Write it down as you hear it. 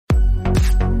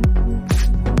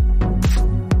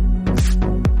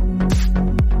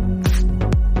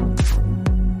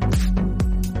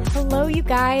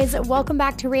guys? Welcome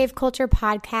back to Rave Culture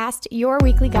Podcast, your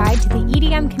weekly guide to the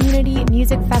EDM community,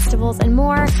 music festivals, and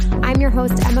more. I'm your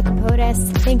host, Emma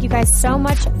Capotis. Thank you guys so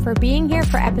much for being here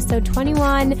for episode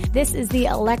 21. This is the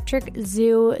Electric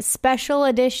Zoo special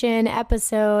edition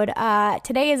episode.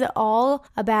 Today is all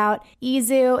about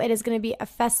EZoo. It is going to be a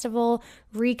festival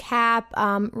recap,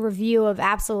 review of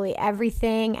absolutely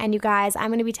everything. And you guys, I'm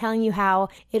going to be telling you how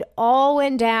it all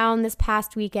went down this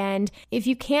past weekend. If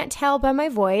you can't tell by my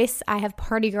voice, I have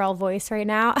party girl voice right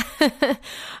now.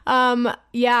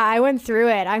 Yeah, I went through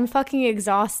it. I'm fucking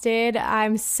exhausted.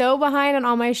 I'm so behind on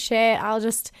all my shit. I'll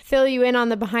just fill you in on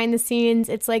the behind the scenes.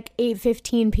 It's like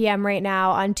 8:15 p.m. right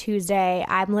now on Tuesday.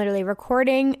 I'm literally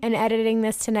recording and editing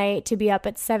this tonight to be up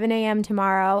at 7 a.m.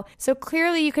 tomorrow. So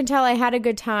clearly you can tell I had a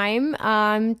good time.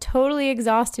 I'm totally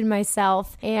exhausted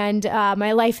myself, and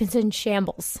my life is in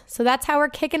shambles. So that's how we're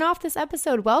kicking off this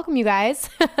episode. Welcome, you guys.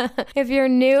 If you're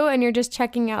new and you're just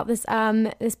checking out this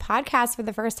podcast for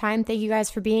the first time, thank you guys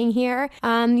for being here.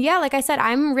 Yeah, like I said,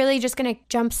 I'm really just going to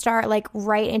jumpstart like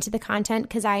right into the content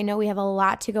because I know we have a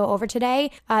lot to go over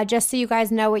today. Just so you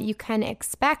guys know what you can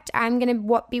expect, I'm going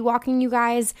to be walking you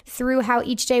guys through how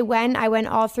each day went. I went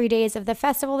all 3 days of the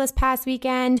festival this past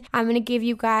weekend. I'm going to give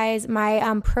you guys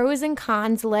my pros and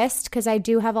cons list because I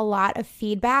do have a lot of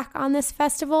feedback on this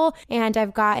festival, and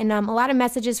I've gotten a lot of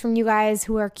messages from you guys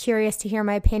who are curious to hear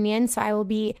my opinion. So I will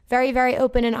be very, very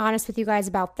open and honest with you guys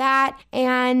about that.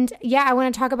 And yeah, I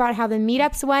want to talk about how the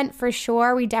meetups went for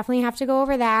sure. We definitely have to go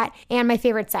over that. And my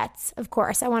favorite sets, of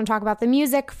course. I want to talk about the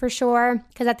music for sure,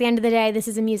 because at the end of the day, this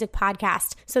is a music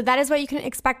podcast. So that is what you can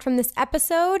expect from this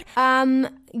episode.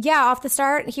 Yeah, off the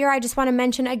start here, I just want to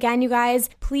mention again, you guys,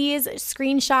 please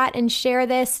screenshot and share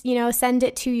this, send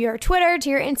it to your Twitter, to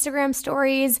your Instagram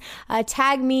stories,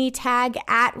 tag me, tag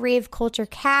at Rave Culture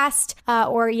Cast,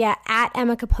 or at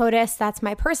Emma Capotis. That's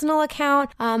my personal account.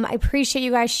 I appreciate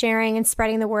you guys sharing and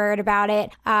spreading the word about it.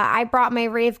 I brought my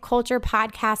Rave Culture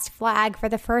Podcast flag for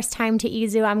the first time to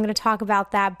EZoo. I'm going to talk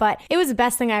about that, but it was the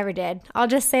best thing I ever did. I'll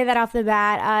just say that off the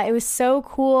bat. It was so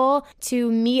cool to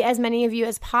meet as many of you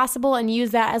as possible and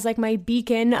use that as like my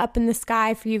beacon up in the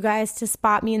sky for you guys to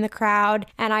spot me in the crowd.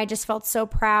 And I just felt so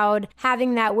proud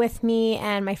having that with me,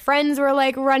 and my friends were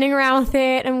like running around with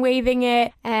it and waving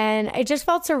it, and it just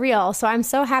felt surreal. So I'm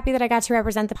so happy that I got to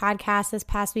represent the podcast this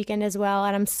past weekend as well,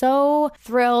 and I'm so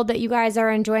thrilled that you guys are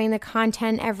enjoying the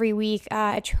content every week.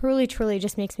 It truly, truly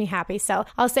just makes me happy. So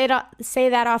I'll say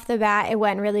that off the bat. It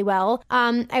went really well.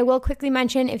 I will quickly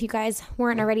mention, if you guys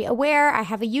weren't already aware, I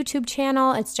have a YouTube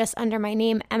channel. It's just under my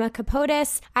name, Emma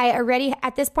Capotis. I already,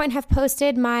 at this point, have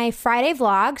posted my Friday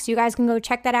vlog, so you guys can go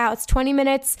check that out. It's 20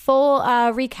 minutes, full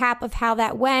recap of how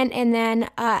that went, and then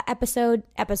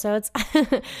episodes.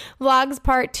 Vlogs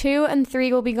part 2 and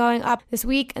 3 will be going up this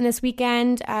week and this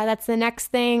weekend. That's the next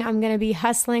thing I'm going to be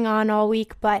hustling on all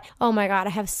week, but oh my God, I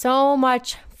have so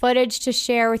much footage to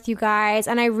share with you guys,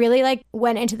 and I really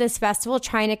went into this festival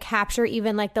trying to capture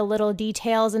even the little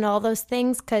details and all those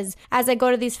things, because as I go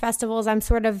to these festivals, I'm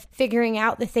sort of figuring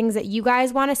out the things that you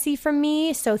guys want to see from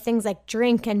me. So things like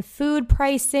drink and food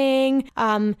pricing,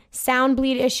 sound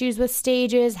bleed issues with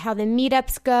stages, how the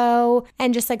meetups go,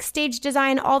 and just stage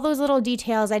design, all those little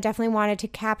details I definitely wanted to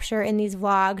capture in these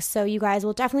vlogs. So you guys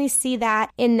will definitely see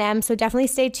that in them. So definitely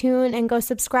stay tuned and go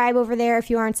subscribe over there if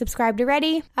you aren't subscribed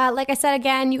already. Like I said,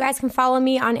 again, you guys can follow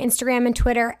me on Instagram and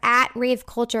Twitter at Rave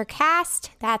Culture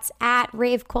Cast. That's at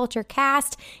Rave Culture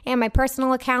Cast. And my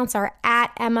personal accounts are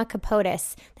at Emma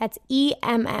Capotis. That's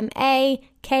EMMA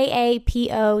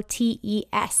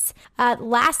Kapotes.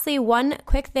 Lastly, one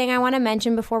quick thing I want to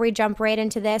mention before we jump right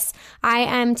into this. I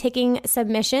am taking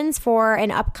submissions for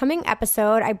an upcoming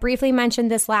episode. I briefly mentioned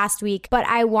this last week, but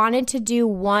I wanted to do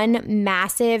one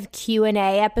massive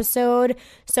Q&A episode.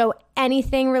 So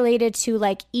anything related to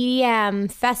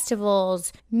EDM,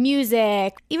 festivals,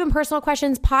 music, even personal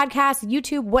questions, podcasts,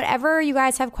 YouTube, whatever you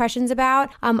guys have questions about,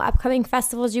 upcoming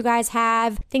festivals you guys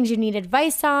have, things you need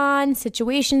advice on,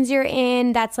 situations you're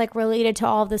in, that's related to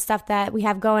all of the stuff that we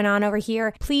have going on over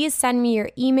here. Please send me your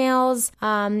emails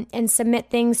and submit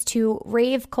things to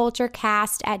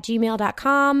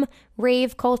raveculturecast@gmail.com.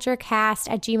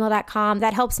 raveculturecast@gmail.com.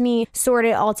 That helps me sort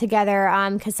it all together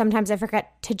because sometimes I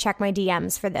forget to check my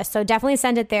DMs for this. So definitely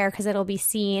send it there because it'll be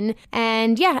seen.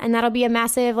 And that'll be a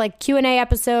massive Q&A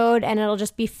episode, and it'll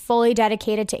just be fully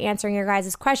dedicated to answering your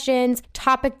guys' questions,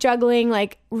 topic juggling,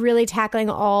 really tackling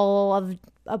all of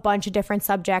a bunch of different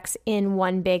subjects in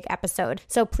one big episode.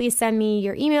 So please send me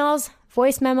your emails,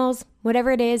 voice memos,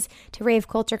 whatever it is, to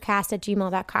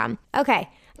raveculturecast@gmail.com. Okay.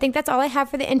 I think that's all I have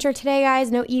for the intro today, guys.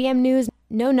 No EDM news,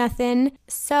 no nothing.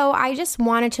 So I just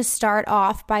wanted to start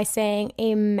off by saying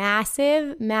a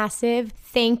massive, massive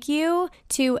thank you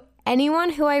to anyone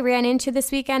who I ran into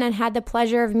this weekend and had the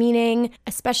pleasure of meeting,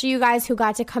 especially you guys who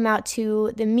got to come out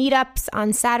to the meetups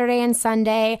on Saturday and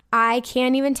Sunday. I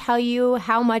can't even tell you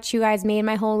how much you guys made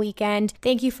my whole weekend.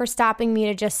 Thank you for stopping me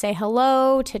to just say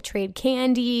hello, to trade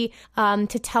candy,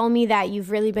 to tell me that you've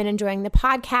really been enjoying the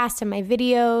podcast and my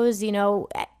videos.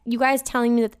 You guys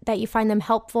telling me that you find them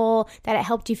helpful, that it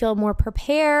helped you feel more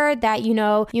prepared, that,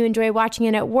 you enjoy watching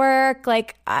it at work.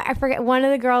 Like, I forget, one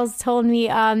of the girls told me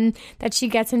that she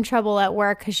gets in trouble at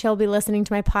work because she'll be listening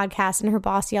to my podcast and her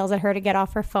boss yells at her to get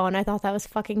off her phone. I thought that was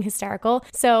fucking hysterical.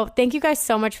 So thank you guys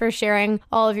so much for sharing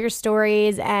all of your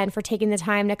stories and for taking the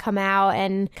time to come out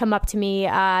and come up to me.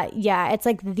 It's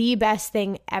like the best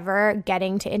thing ever,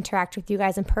 getting to interact with you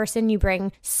guys in person. You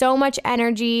bring so much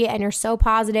energy and you're so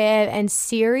positive and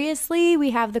serious. Seriously, we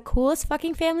have the coolest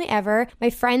fucking family ever. My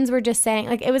friends were just saying,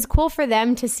 like, it was cool for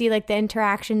them to see like the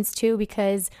interactions too,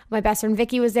 because my best friend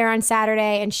Vicky was there on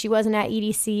Saturday and she wasn't at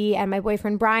EDC, and my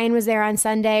boyfriend Brian was there on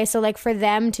Sunday. So like for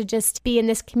them to just be in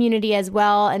this community as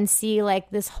well and see like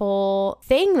this whole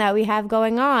thing that we have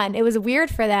going on. It was weird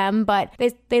for them, but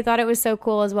they thought it was so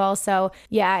cool as well. So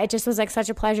yeah, it just was like such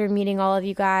a pleasure meeting all of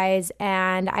you guys,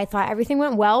 and I thought everything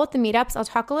went well with the meetups. I'll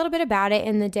talk a little bit about it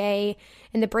in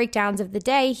the breakdowns of the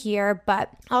day here, but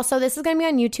also this is going to be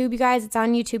on YouTube, you guys. It's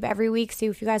on YouTube every week, so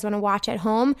if you guys want to watch at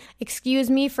home.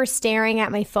 Excuse me for staring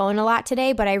at my phone a lot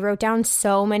today, but I wrote down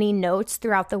so many notes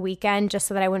throughout the weekend just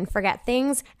so that I wouldn't forget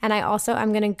things. And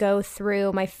I'm going to go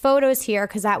through my photos here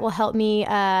because that will help me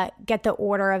get the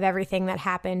order of everything that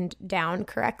happened down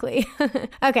correctly.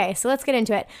 Okay, so let's get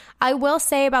into it. I will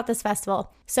say about this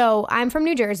festival. So I'm from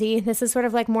New Jersey. This is sort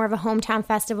of like more of a hometown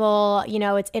festival.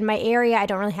 It's in my area. I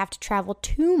don't really have to travel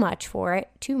too much for it.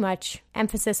 Too much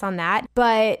emphasis on that.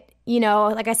 But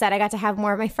like I said, I got to have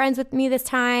more of my friends with me this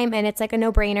time, and it's like a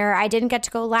no-brainer. I didn't get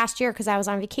to go last year because I was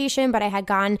on vacation, but I had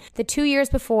gone the 2 years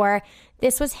before.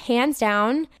 This was hands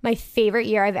down my favorite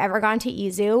year I've ever gone to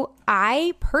EZoo.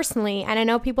 I personally, and I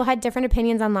know people had different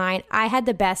opinions online, I had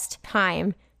the best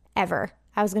time ever.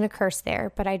 I was going to curse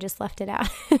there, but I just left it out.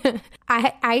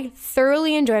 I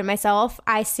thoroughly enjoyed myself.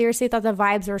 I seriously thought the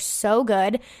vibes were so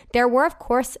good. There were, of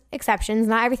course, exceptions.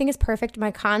 Not everything is perfect.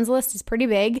 My cons list is pretty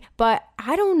big, but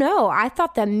I don't know. I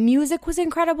thought the music was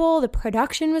incredible. The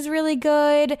production was really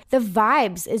good. The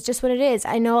vibes is just what it is.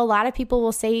 I know a lot of people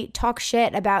will talk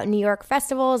shit about New York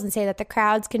festivals and say that the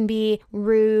crowds can be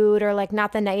rude or like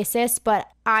not the nicest, but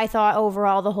I thought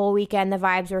overall the whole weekend the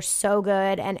vibes were so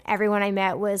good, and everyone I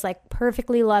met was like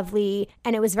perfectly lovely,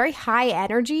 and it was very high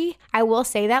energy. I will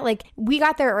say that, like, we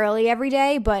got there early every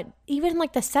day, but even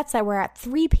like the sets that were at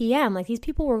 3 p.m., like these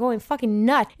people were going fucking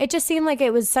nuts. It just seemed like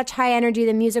it was such high energy.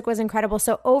 The music was incredible.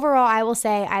 So overall, I will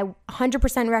say I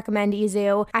 100% recommend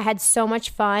EZoo. I had so much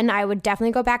fun. I would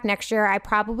definitely go back next year. I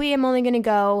probably am only going to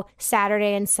go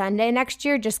Saturday and Sunday next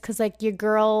year just because like your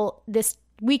girl, this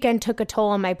weekend took a toll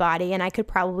on my body, and I could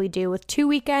probably do with 2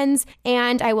 weekends.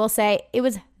 And I will say it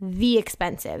was the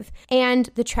expensive, and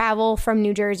the travel from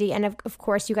New Jersey. And of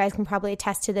course, you guys can probably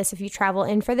attest to this if you travel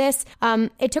in for this.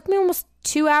 It took me almost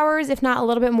 2 hours, if not a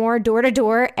little bit more, door to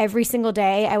door every single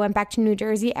day. I went back to New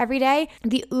Jersey every day.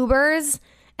 The Ubers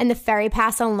and the ferry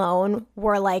pass alone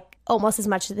were like almost as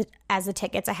much as the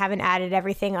tickets. I haven't added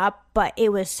everything up, but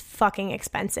it was fucking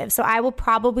expensive. So I will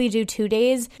probably do 2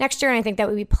 days next year, and I think that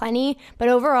would be plenty. But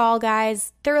overall,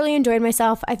 guys, thoroughly enjoyed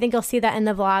myself. I think you'll see that in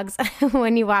the vlogs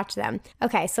when you watch them.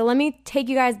 Okay, so let me take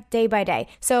you guys day by day.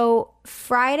 So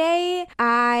Friday,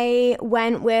 I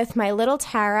went with my little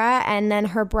Tara and then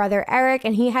her brother Eric,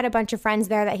 and he had a bunch of friends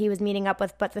there that he was meeting up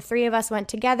with, but the 3 of us went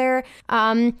together.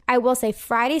 I will say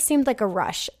Friday seemed like a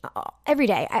rush every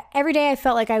day. Every day I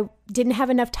felt like I didn't have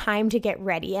enough time to get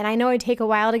ready. And I know it take a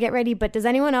while to get ready, but does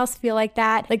anyone else feel like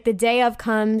that? Like the day of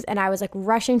comes and I was like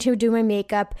rushing to do my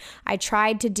makeup. I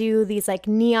tried to do these like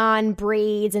neon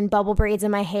braids and bubble braids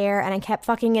in my hair, and I kept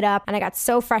fucking it up, and I got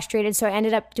so frustrated. So I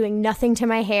ended up doing nothing to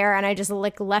my hair, and I just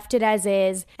like left it as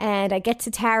is. And I get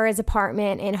to Tara's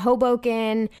apartment in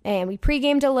Hoboken, and we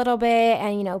pre-gamed a little bit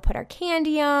and, put our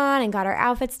candy on and got our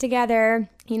outfits together,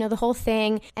 the whole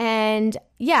thing. And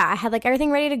yeah, I had like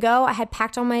everything ready to go. I had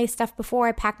packed all my stuff before.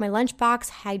 I packed my lunchbox,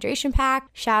 hydration pack.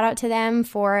 Shout out to them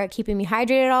for keeping me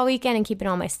hydrated all weekend and keeping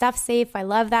all my stuff safe. I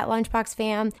love that lunchbox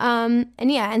fam.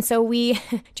 And so we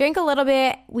drank a little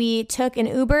bit. We took an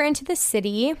Uber into the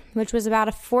city, which was about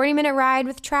a 40-minute ride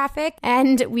with traffic.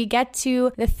 And we get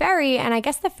to the ferry, and I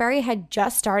guess the ferry had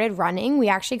just started running. We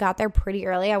actually got there pretty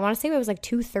early. I want to say it was like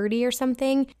 2:30 or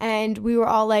something. And we were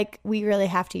all like, we really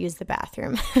have to use the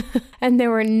bathroom. And there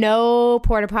were no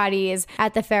porta potties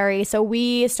at the ferry. So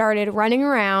we started running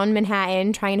around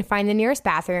Manhattan trying to find the nearest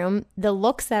bathroom. The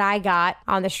looks that I got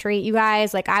on the street, you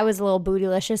guys, like I was a little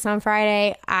bootylicious on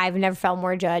Friday. I've never felt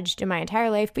more judged in my entire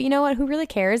life, but you know what? Who really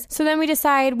cares? So then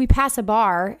we pass a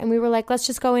bar and we were like, let's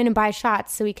just go in and buy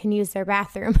shots so we can use their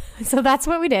bathroom. So that's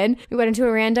what we did. We went into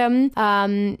a random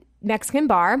Mexican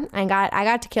bar and I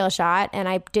got tequila shot, and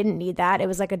I didn't need that. It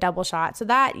was like a double shot. So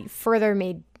that further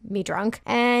made me drunk.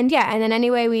 And then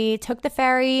anyway, we took the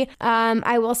ferry.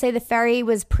 I will say the ferry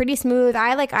was pretty smooth.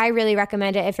 I really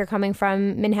recommend it if you're coming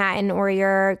from Manhattan or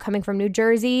you're coming from New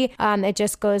Jersey. It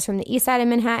just goes from the east side of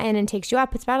Manhattan and takes you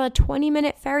up. It's about a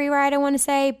 20-minute ferry ride, I want to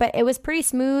say, but it was pretty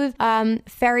smooth.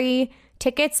 Ferry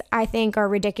tickets, I think, are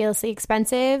ridiculously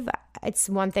expensive. It's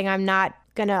one thing I'm not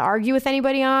gonna argue with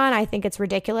anybody on. I think it's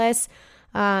ridiculous.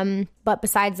 But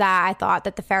besides that, I thought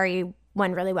that the ferry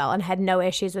went really well and had no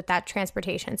issues with that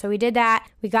transportation. So we did that.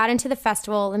 We got into the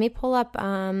festival. Let me pull up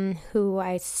who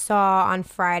I saw on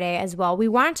Friday as well. We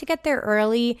wanted to get there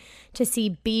early to see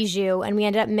Bijou, and we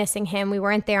ended up missing him. We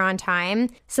weren't there on time.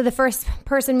 So the first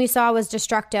person we saw was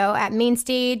Destructo at Main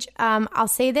Stage. I'll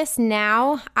say this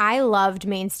now. I loved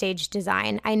Main Stage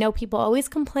design. I know people always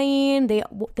complain.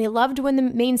 They loved when the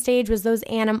Main Stage was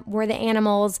were the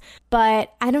animals,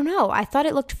 but I don't know. I thought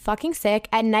it looked fucking sick.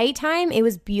 At nighttime, it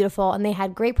was beautiful, and they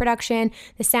had great production.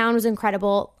 The sound was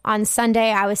incredible. On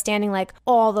Sunday, I was standing like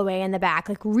all the way in the back,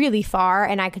 like really far,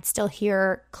 and I could still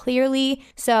hear clearly.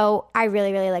 So I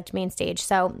really, really liked Main Stage.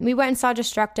 So we went and saw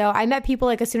Destructo. I met people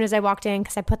like as soon as I walked in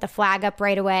because I put the flag up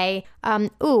right away.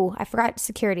 I forgot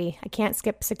security. I can't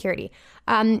skip security.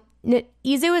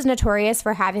 Izu is notorious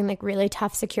for having like really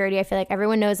tough security. I feel like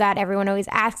everyone knows that. Everyone always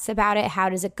asks about it. How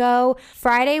does it go?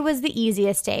 Friday was the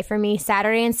easiest day for me.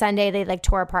 Saturday and Sunday, they like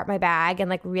tore apart my bag and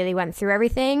like really went through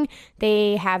everything.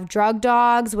 They have drug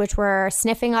dogs, which were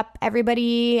sniffing up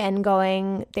everybody and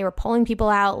they were pulling people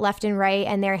out left and right.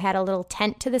 And they had a little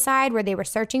tent to the side where they were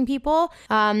searching people.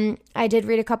 I did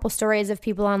read a couple stories of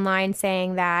people online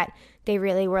saying that they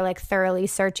really were like thoroughly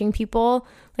searching people.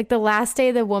 Like the last day,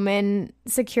 the woman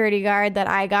security guard that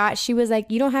I got, she was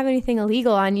like, "You don't have anything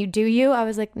illegal on you, do you?" I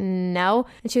was like, "No."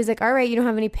 And she was like, "All right, you don't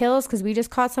have any pills?" Because we just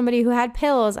caught somebody who had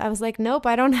pills. I was like, "Nope,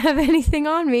 I don't have anything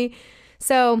on me."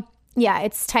 So yeah,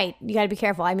 it's tight. You got to be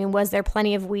careful. I mean, was there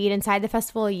plenty of weed inside the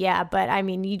festival? Yeah, but I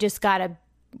mean, you just got to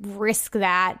risk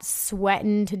that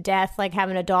sweating to death, like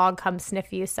having a dog come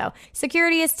sniff you. So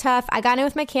security is tough. I got in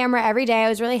with my camera every day. I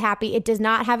was really happy. It does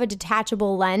not have a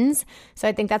detachable lens, so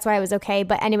I think that's why I was okay.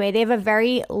 But anyway, they have a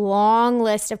very long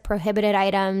list of prohibited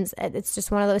items. It's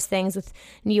just one of those things with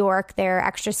New York. They're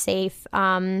extra safe.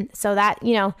 So that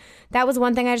was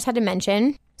one thing I just had to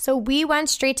mention. So we went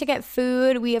straight to get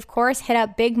food. We, of course, hit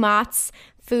up Big Mott's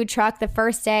food truck the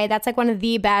first day. That's like one of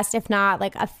the best, if not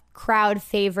like a crowd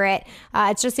favorite.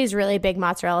 It's just these really big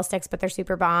mozzarella sticks, but they're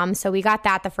super bomb. So we got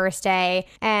that the first day.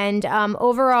 And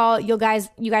overall, you guys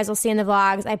will see in the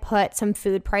vlogs, I put some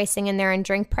food pricing in there and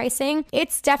drink pricing.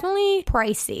 It's definitely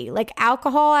pricey. Like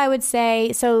alcohol, I would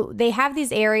say. So they have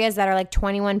these areas that are like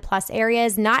 21 plus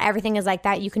areas. Not everything is like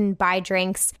that. You can buy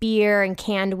drinks, beer and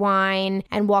canned wine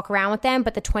and walk around with them.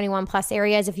 But the 21 plus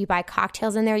areas, if you buy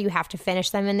cocktails in there, you have to finish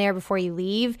them in there before you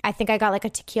leave. I think I got like a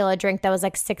tequila drink that was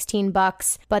like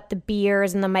 $16, but the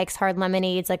beers and the Mike's Hard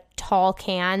Lemonades, like tall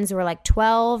cans, were like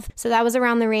 $12. So that was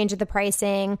around the range of the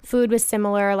pricing. Food was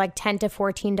similar, like $10 to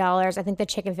 $14. I think the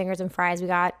chicken fingers and fries we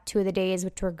got 2 of the days,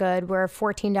 which were good, were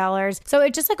 $14. So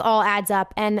it just like all adds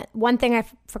up. And one thing I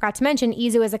forgot to mention,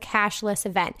 Izu is a cashless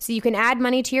event. So you can add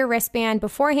money to your wristband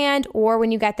beforehand, or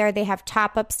when you get there, they have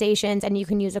top-up stations and you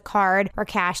can use a card or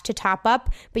cash to top up,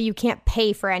 but you can't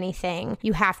pay for anything.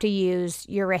 You have to use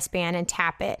your wristband and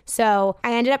tap it. So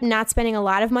I ended up not spending a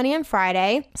lot of money on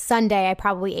Friday. Sunday, I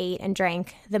probably ate and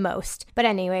drank the most. But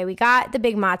anyway, we got the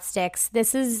Big Mott sticks.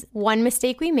 This is one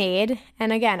mistake we made.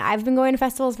 And again, I've been going to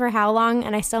festivals for how long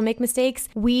and I still make mistakes.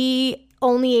 We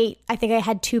only ate, I think I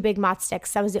had 2 Big Mott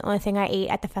sticks. That was the only thing I ate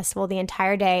at the festival the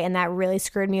entire day. And that really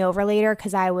screwed me over later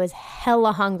because I was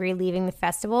hella hungry leaving the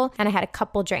festival and I had a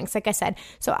couple drinks, like I said.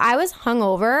 So I was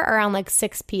hungover around like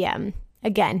 6 p.m.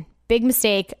 Again, big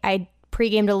mistake. I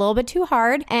pre-gamed a little bit too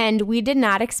hard and we did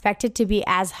not expect it to be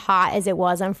as hot as it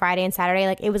was on Friday and Saturday.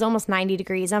 Like it was almost 90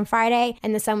 degrees on Friday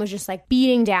and the sun was just like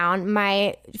beating down.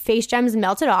 My face gems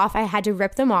melted off. I had to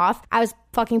rip them off. I was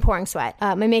fucking pouring sweat.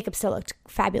 My makeup still looked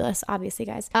fabulous, obviously,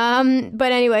 guys.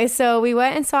 But anyway, so we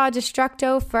went and saw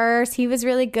Destructo first. He was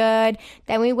really good.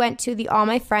 Then we went to the All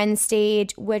My Friends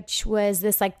stage, which was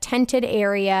this like tented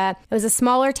area. It was a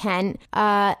smaller tent.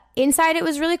 inside it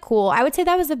was really cool. I would say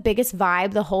that was the biggest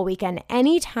vibe the whole weekend.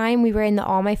 Anytime we were in the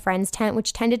All My Friends tent,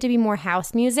 which tended to be more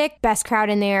house music, best crowd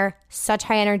in there, such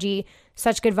high energy,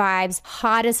 such good vibes,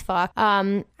 hot as fuck.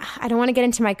 I don't want to get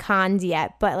into my cons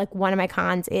yet, but like one of my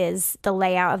cons is the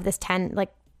layout of this tent.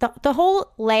 Like the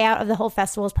whole layout of the whole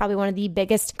festival is probably one of the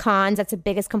biggest cons. That's the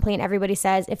biggest complaint everybody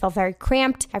says. It felt very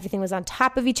cramped. Everything was on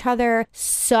top of each other.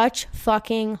 Such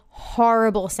fucking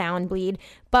horrible sound bleed.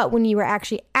 But when you were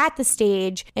actually at the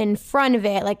stage in front of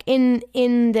it, like in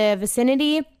the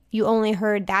vicinity, you only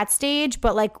heard that stage,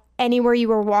 but like anywhere you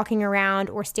were walking around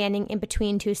or standing in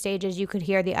between two stages, you could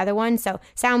hear the other one. So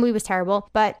sound bleed was terrible,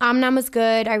 but Omnam was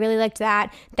good. I really liked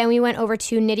that. Then we went over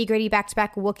to Nitty Gritty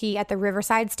back-to-back Wookiee at the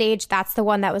Riverside stage. That's the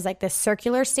one that was like the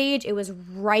circular stage. It was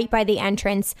right by the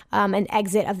entrance and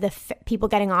exit of the people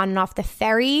getting on and off the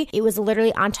ferry. It was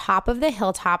literally on top of the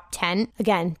Hilltop tent.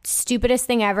 Again, stupidest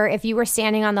thing ever. If you were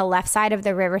standing on the left side of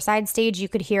the Riverside stage, you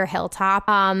could hear Hilltop.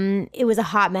 It was a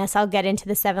hot mess. I'll get into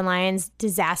the Seven Lions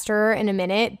disaster in a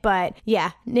minute, but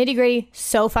yeah, Nitty Gritty,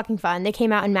 so fucking fun. They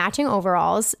came out in matching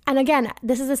overalls. And again,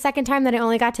 this is the second time that I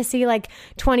only got to see like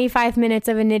 25 minutes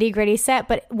of a Nitty Gritty set,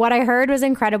 but what I heard was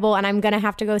incredible, and I'm going to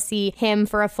have to go see him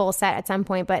for a full set at some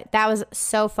point, but that was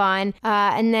so fun.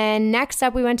 And then next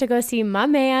up, we went to go see my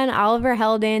man, Oliver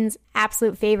Heldens,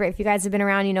 absolute favorite. If you guys have been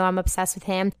around, you know I'm obsessed with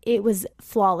him. It was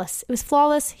flawless. It was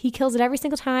flawless. He kills it every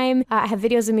single time. I have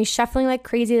videos of me shuffling like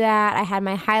crazy that. I had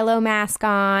my high-low mask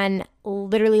on,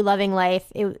 literally loving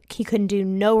life. He couldn't do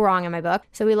no wrong in my book.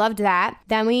 So we loved that.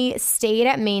 Then we stayed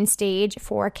at main stage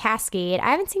for Kaskade. I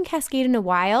haven't seen Kaskade in a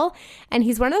while, and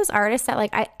he's one of those artists that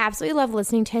like I absolutely love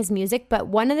listening to his music, but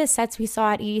one of the sets we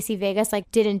saw at EDC Vegas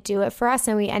like didn't do it for us,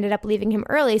 and we ended up leaving him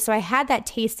early. So I had that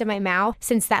taste in my mouth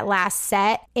since that last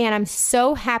set, and I'm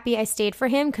so happy I stayed for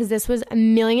him because this was a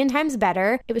million times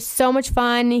better. It was so much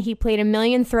fun. He played a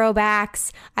million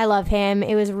throwbacks. I love him.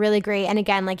 It was really great. And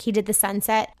again, like he did the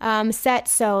sunset set,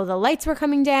 so the lights were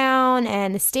coming down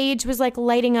and the stage was like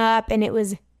lighting up, and it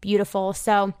was beautiful.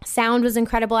 So sound was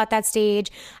incredible at that stage.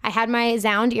 I had my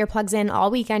Zound earplugs in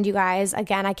all weekend, you guys.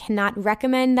 Again, I cannot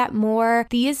recommend that more.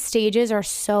 These stages are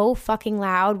so fucking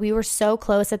loud. We were so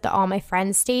close at the All My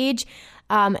Friends stage.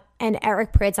 And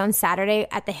Eric Prydz on Saturday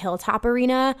at the Hilltop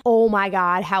Arena. Oh my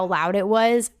God, how loud it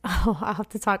was. Oh, I'll have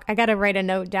to talk. I got to write a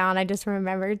note down. I just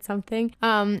remembered something.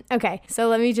 Okay, so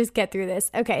let me just get through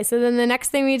this. Okay, so then the next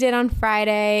thing we did on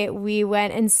Friday, we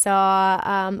went and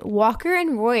saw Walker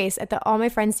and Royce at the All My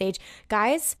Friends stage.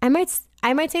 Guys, I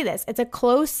might say this. It's a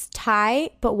close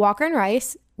tie, but Walker and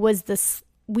Royce was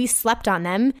we slept on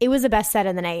them. It was the best set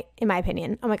of the night, in my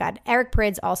opinion. Oh my God. Eric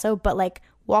Prydz also, but like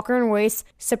Walker and Royce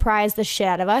surprised the shit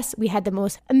out of us. We had the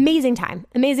most amazing time.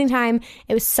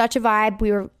 It was such a vibe.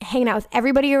 We were hanging out with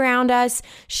everybody around us,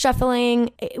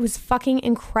 shuffling. It was fucking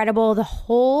incredible. The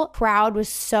whole crowd was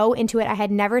so into it. I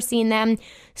had never seen them.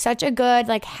 Such a good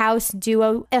like house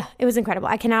duo. It was incredible.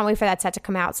 I cannot wait for that set to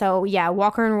come out. So yeah,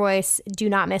 Walker and Royce, do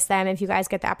not miss them if you guys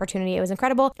get the opportunity. It was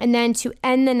incredible. And then to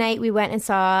end the night, we went and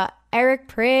saw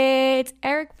Eric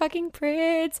fucking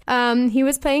Prydz. He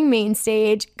was playing main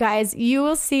stage. Guys, you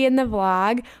will see in the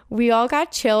vlog, we all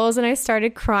got chills and I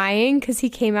started crying because he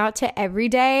came out to Every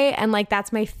Day, and like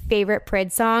that's my favorite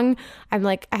Prydz song. I'm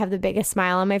like, I have the biggest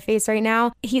smile on my face right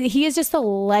now. He is just a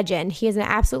legend. He is an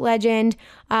absolute legend.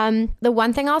 The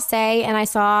one thing I'll say, and I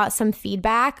saw some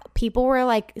feedback, people were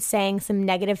like saying some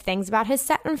negative things about his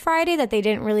set on Friday, that they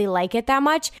didn't really like it that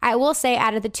much. I will say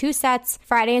out of the two sets,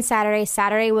 Friday and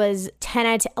Saturday was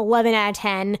 11 out of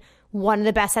 10. One of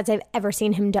the best sets I've ever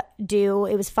seen him do.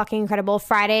 It was fucking incredible.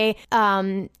 Friday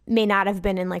may not have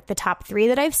been in like the top 3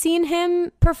 that I've seen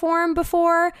him perform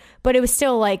before, but it was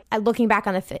still like, looking back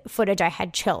on the footage, I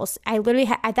had chills. I literally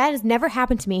that has never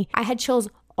happened to me. I had chills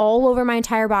all over my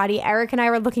entire body. Eric and I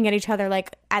were looking at each other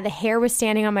like the hair was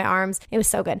standing on my arms. It was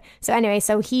so good. So anyway,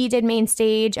 so he did main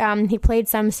stage. He played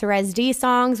some Cerez D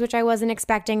songs, which I wasn't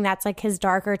expecting. That's like his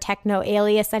darker techno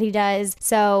alias that he does.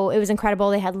 So it was incredible.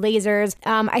 They had lasers.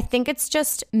 I think it's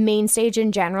just main stage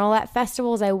in general at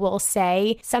festivals. I will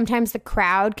say sometimes the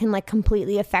crowd can like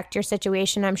completely affect your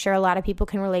situation. I'm sure a lot of people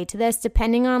can relate to this.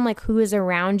 Depending on like who is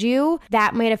around you,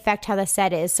 that might affect how the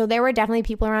set is. So there were definitely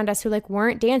people around us who like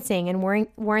weren't dancing and weren't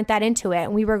that into it,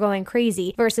 and we were going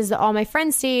crazy, versus the All My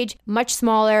Friends stage, much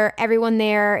smaller. Everyone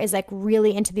there is like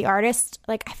really into the artist.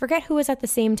 Like I forget who was at the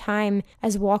same time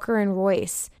as Walker and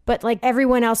Royce, but like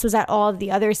everyone else was at all of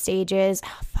the other stages.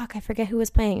 Oh, fuck, I forget who was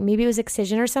playing. Maybe it was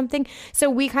Excision or something. So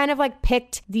we kind of like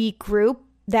picked the group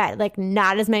that like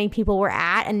not as many people were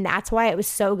at, and that's why it was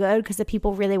so good, because the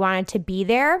people really wanted to be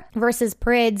there. Versus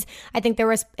Prydz, I think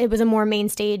it was a more main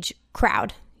stage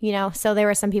crowd. so there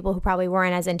were some people who probably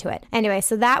weren't as into it. Anyway,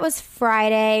 so that was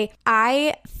Friday.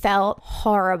 I felt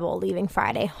horrible leaving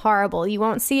Friday. Horrible. You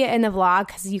won't see it in the vlog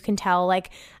because you can tell like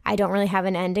I don't really have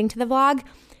an ending to the vlog.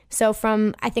 So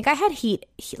I think I had heat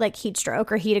stroke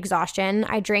or heat exhaustion.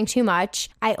 I drank too much.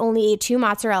 I only ate 2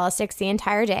 mozzarella sticks the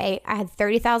entire day. I had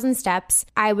 30,000 steps.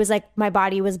 I was like, my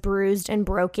body was bruised and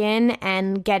broken,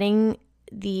 and getting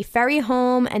the ferry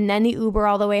home and then the Uber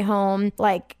all the way home,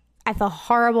 like, I felt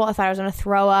horrible. I thought I was going to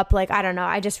throw up. Like, I don't know.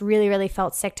 I just really, really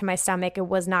felt sick to my stomach. It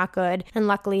was not good. And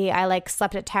luckily, I like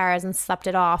slept at Tara's and slept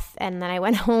it off. And then I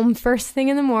went home first thing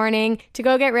in the morning to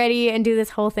go get ready and do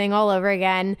this whole thing all over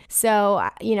again. So,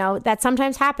 that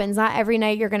sometimes happens. Not every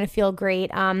night you're going to feel great.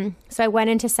 So I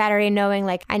went into Saturday knowing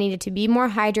like I needed to be more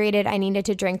hydrated. I needed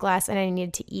to drink less and I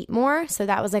needed to eat more. So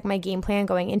that was like my game plan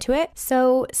going into it.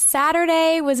 So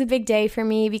Saturday was a big day for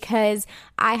me because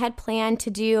I had planned to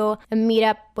do a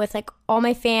meetup with like all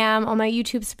my fam, all my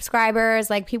YouTube subscribers,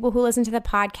 like people who listen to the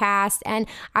podcast. And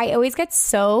I always get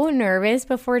so nervous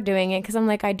before doing it because I'm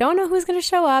like, I don't know who's going to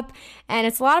show up. And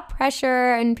it's a lot of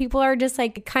pressure and people are just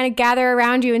like kind of gather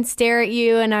around you and stare at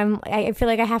you. And I feel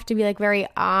like I have to be like very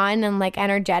on and like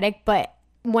energetic. But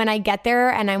when I get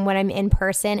there and when I'm in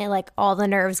person, it like all the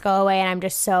nerves go away and I'm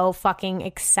just so fucking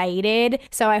excited.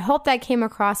 So I hope that came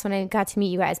across when I got to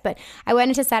meet you guys. But I went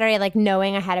into Saturday like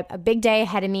knowing I had a big day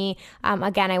ahead of me.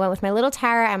 Again, I went with my little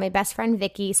Tara and my best friend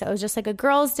Vicky. So it was just like a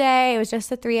girls' day. It was just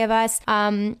the 3 of us.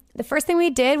 The first thing we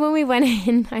did when we went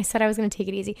in, I said I was going to take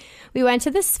it easy. We went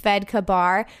to the Svedka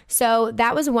bar. So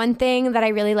that was one thing that I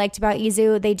really liked about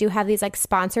Izu. They do have these like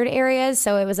sponsored areas.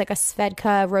 So it was like a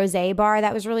Svedka rosé bar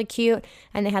that was really cute.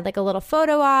 And they had like a little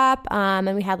photo op.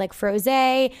 And we had like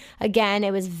frosé. Again,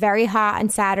 it was very hot on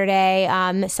Saturday.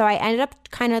 So I ended up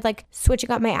kind of like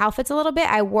switching up my outfits a little bit.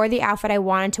 I wore the outfit I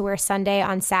wanted to wear Sunday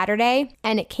on Saturday.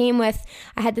 And it came with,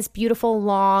 I had this beautiful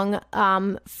long,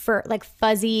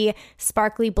 fuzzy,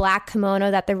 sparkly black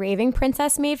kimono that the Raving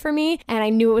Princess made for me. And I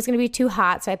knew it was going to be too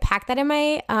hot. So I packed that in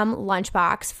my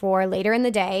lunchbox for later in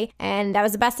the day. And that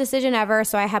was the best decision ever.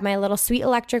 So I had my little Sweet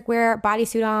Electric Wear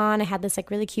bodysuit on. I had this like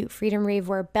really cute Freedom Rave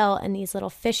Wear belt and these little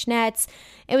fishnets.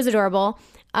 It was adorable.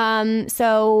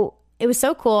 So it was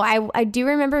so cool. I do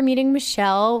remember meeting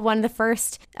Michelle. One of the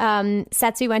first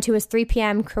sets we went to was 3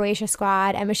 p.m. Croatia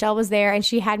Squad, and Michelle was there, and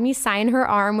she had me sign her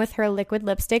arm with her liquid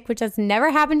lipstick, which has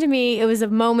never happened to me. It was a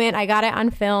moment. I got it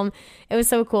on film. It was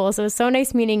so cool. So it was so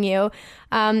nice meeting you.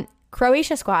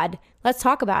 Croatia Squad, let's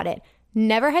talk about it.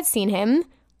 Never had seen him.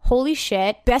 Holy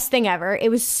shit. Best thing ever. It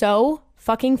was so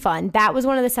fucking fun. That was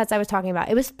one of the sets I was talking about.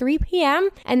 It was 3 p.m.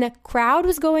 and the crowd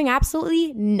was going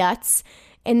absolutely nuts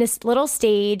in this little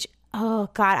stage. Oh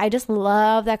God, I just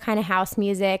love that kind of house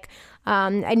music.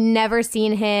 I'd never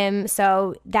seen him,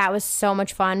 so that was so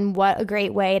much fun. What a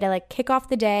great way to like kick off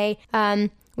the day.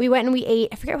 We went and we ate.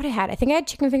 I forget what I had. I think I had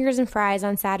chicken fingers and fries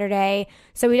on Saturday.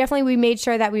 So we made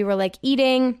sure that we were like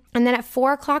eating. And then at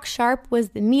 4:00 sharp was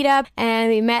the meetup, and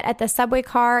we met at the subway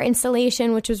car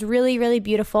installation, which was really, really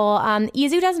beautiful.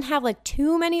 Izu doesn't have like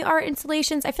too many art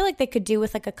installations. I feel like they could do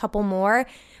with like a couple more,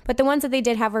 but the ones that they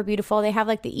did have were beautiful. They have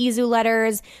like the Izu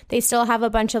letters. They still have a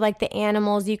bunch of like the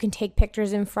animals you can take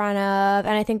pictures in front of.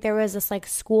 And I think there was this like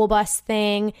school bus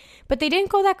thing, but they didn't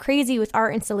go that crazy with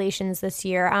art installations this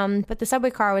year. But the subway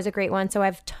car was a great one. So I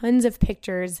have tons of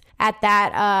pictures at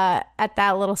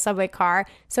that little subway car.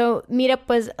 So meetup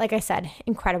was, like I said,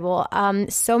 incredible.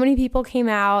 So many people came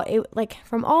out,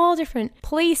 from all different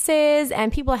places,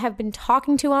 and people I have been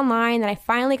talking to online that I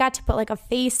finally got to put like a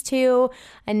face to,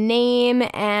 a name,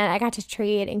 and I got to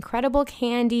trade incredible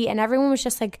candy, and everyone was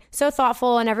just like so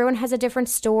thoughtful, and everyone has a different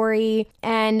story.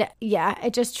 And yeah,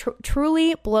 it just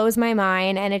truly blows my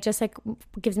mind, and it just like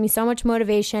gives me so much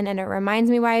motivation, and it reminds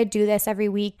me why I do this every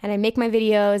week and I make my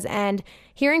videos. And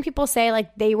hearing people say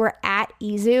like they were at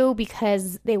Izu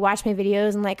because they watched my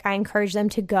videos and like I encouraged them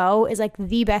to go is like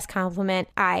the best compliment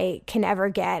I can ever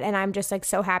get. And I'm just like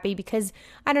so happy because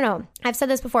I don't know, I've said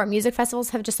this before, music festivals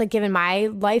have just like given my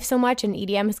life so much, and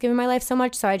EDM has given my life so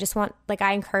much. So I just want, like,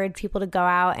 I encourage people to go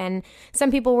out, and some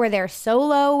people were there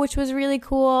solo, which was really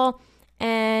cool.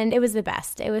 And it was the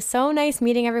best. It was so nice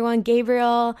meeting everyone.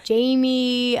 Gabriel,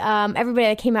 Jamie, everybody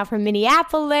that came out from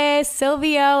Minneapolis,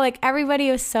 Silvio, like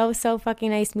everybody. Was so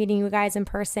fucking nice meeting you guys in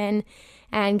person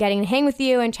and getting to hang with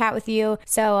you and chat with you.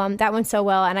 So that went so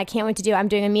well, and I can't wait to do. I'm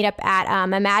doing a meetup at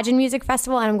Imagine Music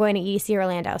Festival, and I'm going to EDC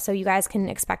Orlando. So you guys can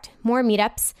expect more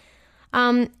meetups.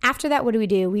 After that, what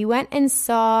do? We went and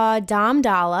saw Dom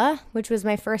Dalla, which was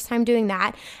my first time doing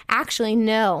that. Actually,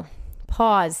 no.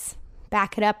 Pause.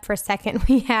 back it up for a second.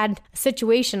 We had a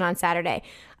situation on Saturday.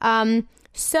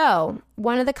 So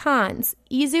one of the cons,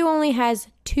 EZoo only has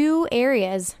 2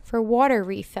 areas for water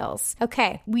refills.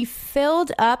 Okay, we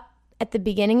filled up at the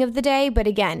beginning of the day, but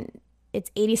again,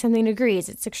 it's 80 something degrees.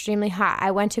 It's extremely hot.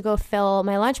 I went to go fill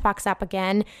my lunchbox up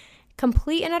again.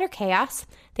 Complete and utter chaos.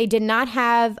 They did not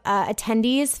have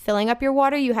attendees filling up your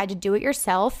water. You had to do it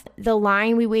yourself. The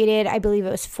line, we waited, I believe it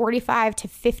was 45 to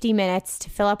 50 minutes to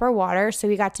fill up our water. So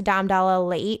we got to Damdala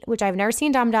late, which I've never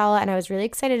seen Damdala, and I was really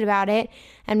excited about it.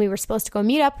 And we were supposed to go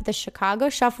meet up with the Chicago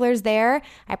Shufflers there.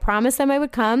 I promised them I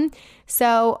would come.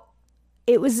 So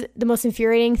it was the most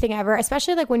infuriating thing ever,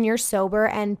 especially like when you're sober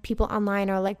and people online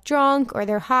are like drunk or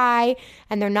they're high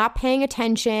and they're not paying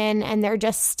attention and they're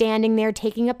just standing there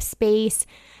taking up space.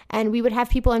 And we would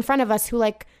have people in front of us who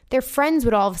like their friends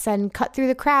would all of a sudden cut through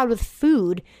the crowd with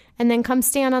food and then come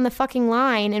stand on the fucking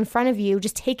line in front of you,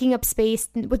 just taking up space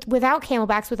without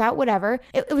Camelbacks, without whatever.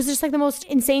 It was just like the most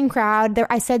insane crowd.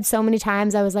 I said so many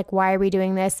times, I was like, why are we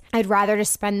doing this? I'd rather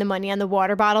just spend the money on the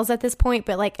water bottles at this point,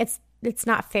 but like it's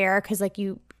not fair because like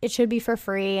it should be for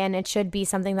free and it should be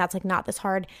something that's like not this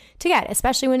hard to get,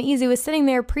 especially when EZoo is sitting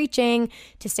there preaching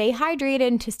to stay hydrated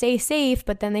and to stay safe,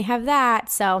 but then they have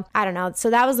that. So I don't know. So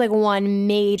that was like one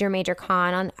major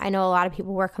con. I know a lot of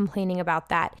people were complaining about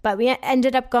that, but we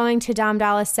ended up going to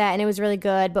Damdala set and it was really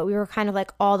good, but we were kind of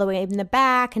like all the way in the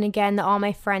back. And again, the All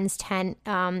My Friends tent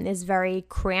is very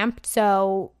cramped.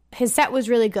 So his set was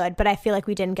really good, but I feel like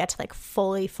we didn't get to like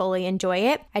fully enjoy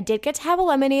it. I did get to have a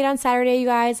lemonade on Saturday, you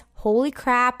guys. Holy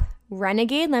crap.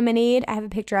 Renegade lemonade. I have a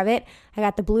picture of it. I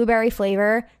got the blueberry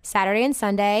flavor Saturday and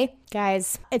Sunday.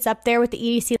 Guys, it's up there with the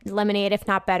EDC lemonade, if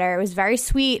not better. It was very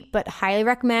sweet, but highly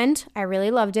recommend. I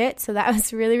really loved it. So that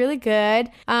was really good.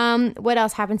 What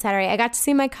else happened Saturday? I got to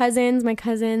see my cousins,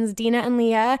 Dina and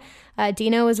Leah.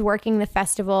 Dina was working the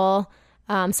festival.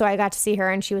 So I got to see her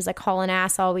and she was like hauling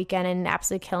ass all weekend and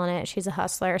absolutely killing it. She's a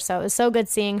hustler. So it was so good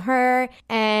seeing her.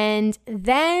 And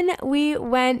then we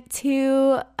went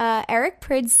to Eric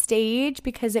Pryd's stage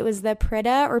because it was the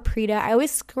Prida. I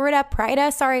always screw it up.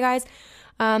 Prida. Sorry, guys.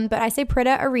 But I say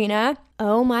Prida Arena.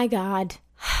 Oh my God.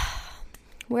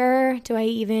 Where do I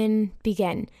even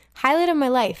begin? Highlight of my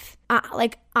life.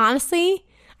 Like, honestly,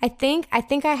 I think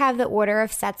I have the order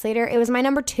of sets later. It was my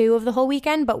number 2 of the whole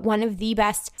weekend, but one of the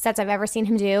best sets I've ever seen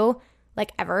him do,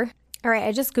 like ever. All right,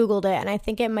 I just Googled it, and I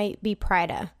think it might be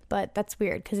Prida, but that's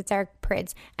weird because it's Eric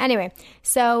Prydz. Anyway,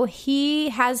 so he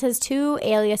has his 2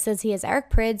 aliases. He has Eric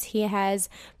Prydz, he has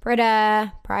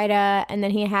Prida, and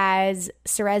then he has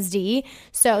Cerez D.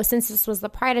 So since this was the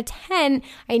Prida 10,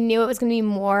 I knew it was going to be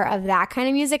more of that kind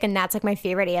of music, and that's like my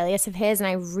favorite alias of his, and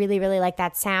I really like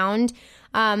that sound.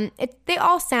 They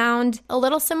all sound a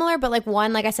little similar, but like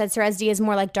one, like I said, Cerez D is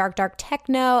more like dark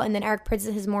techno, and then Eric Prydz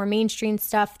is his more mainstream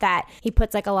stuff that he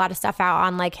puts like a lot of stuff out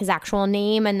on like his actual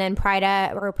name, and then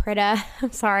Prida,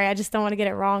 I'm sorry, I just don't want to get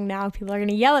it wrong now. People are going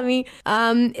to yell at me.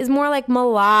 Is more like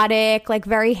melodic, like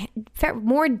very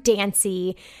more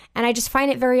dancey, and I just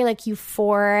find it very like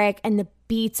euphoric, and the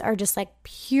beats are just like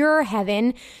pure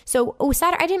heaven. So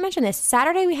Saturday, I didn't mention this.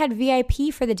 Saturday we had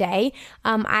VIP for the day.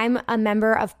 I'm a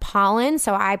member of Pollen,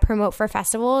 so I promote for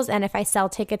festivals, and if I sell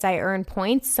tickets, I earn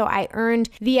points. So I earned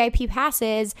VIP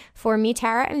passes for me,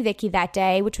 Tara, and Vicky that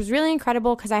day, which was really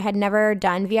incredible because I had never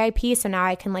done VIP, so now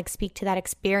I can like speak to that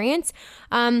experience.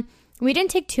 We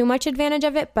didn't take too much advantage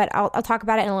of it, but I'll talk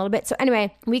about it in a little bit. So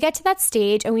anyway, we get to that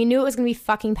stage and we knew it was going to be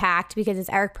fucking packed because it's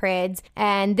Eric Prydz.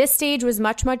 And this stage was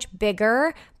much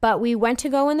bigger, but we went to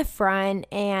go in the front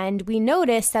and we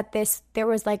noticed that there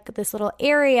was like this little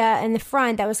area in the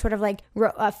front that was sort of like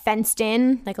fenced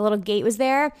in, like a little gate was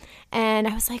there. And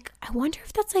I was like, I wonder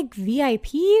if that's like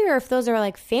VIP or if those are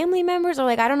like family members or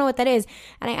like, I don't know what that is.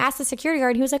 And I asked the security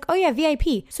guard, he was like, oh yeah,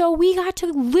 VIP. So we got to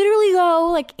literally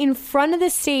go like in front of the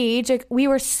stage. Like we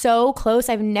were so close.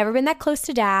 I've never been that close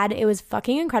to Dad. It was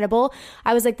fucking incredible.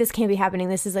 I was like, this can't be happening.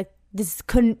 This is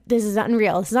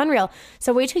unreal. This is unreal.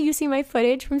 So wait till you see my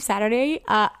footage from Saturday.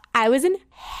 I was in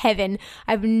heaven.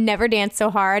 I've never danced so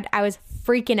hard. I was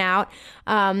freaking out.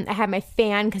 I had my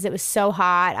fan because it was so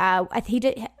hot. He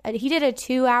did a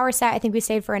 2-hour set. I think we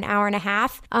stayed for an hour and a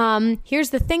half. Here's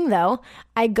the thing though.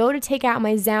 I go to take out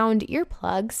my Zound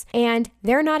earplugs and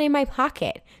they're not in my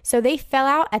pocket. So they fell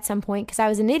out at some point because I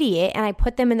was an idiot and I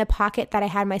put them in the pocket that I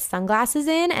had my sunglasses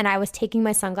in, and I was taking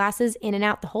my sunglasses in and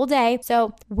out the whole day.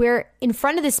 So we're in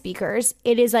front of the speakers.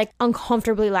 It is like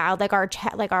uncomfortably loud. Like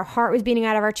our heart was beating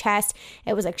out of our chest.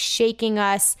 It was like shaking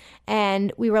us.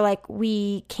 And we were like,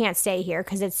 we can't stay here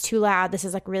because it's too loud. This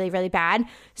is like really, really bad.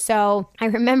 So I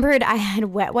remembered I had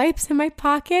wet wipes in my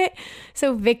pocket.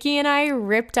 So Vicky and I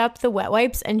ripped up the wet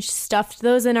wipes and stuffed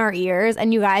those in our ears.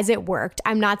 And you guys, it worked.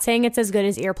 I'm not saying it's as good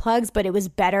as earplugs, but it was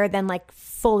better than like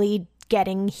fully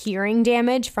getting hearing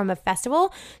damage from a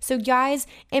festival. So guys,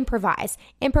 improvise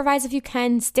if you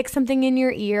can. Stick something in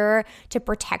your ear to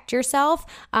protect yourself.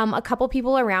 A couple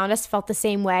people around us felt the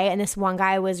same way, and this one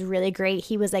guy was really great.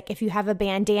 He was like, if you have a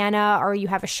bandana or you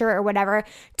have a shirt or whatever,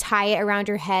 tie it around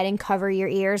your head and cover your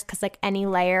ears, because like any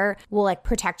layer will like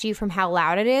protect you from how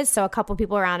loud it is. So a couple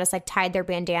people around us like tied their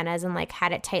bandanas and like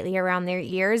had it tightly around their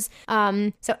ears.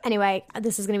 So anyway,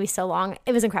 this is gonna be so long.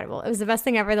 It was incredible. It was the best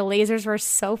thing ever. The lasers were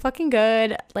so fucking good.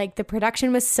 Like the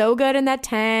production was so good in that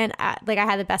tent. Like I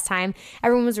had the best time.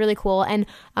 Everyone was really cool. And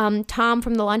Tom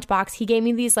from the Lunchbox, he gave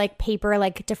me these like paper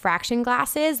like diffraction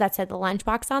glasses that said the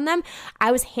Lunchbox on them.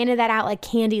 I was handed that out like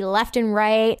candy left and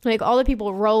right. Like all the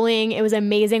people rolling. It was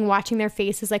amazing watching their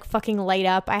faces like fucking light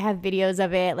up. I have videos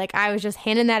of it. Like I was just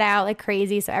handing that out like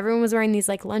crazy. So everyone was wearing these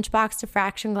like Lunchbox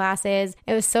diffraction glasses.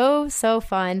 It was so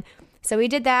fun. So we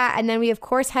did that, and then we of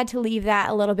course had to leave that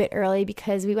a little bit early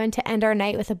because we went to end our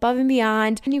night with Above and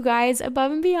Beyond. And you guys,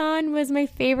 Above and Beyond was my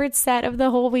favorite set of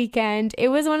the whole weekend. It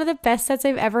was one of the best sets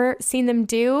I've ever seen them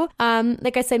do.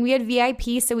 Like I said, we had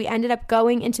VIP, so we ended up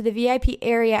going into the VIP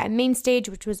area at main stage,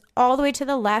 which was all the way to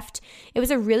the left. It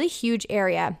was a really huge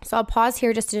area. So I'll pause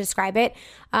here just to describe it.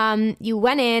 You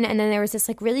went in, and then there was this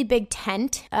like really big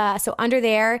tent. So under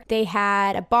there, they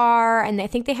had a bar, and I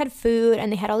think they had food,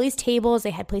 and they had all these tables. They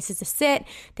had places to sit.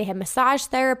 They had massage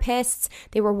therapists.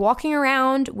 They were walking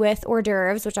around with hors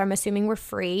d'oeuvres, which I'm assuming were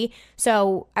free.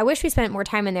 So I wish we spent more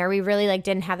time in there. We really like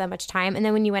didn't have that much time. And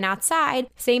then when you went outside,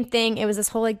 same thing. It was this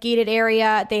whole like gated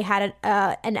area. They had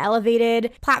an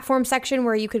elevated platform section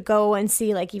where you could go and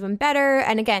see like even better.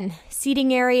 And again,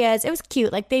 seating areas. It was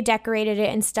cute. Like they decorated it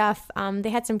and stuff.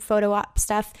 They had some photo op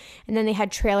stuff, and then they had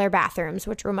trailer bathrooms,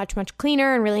 which were much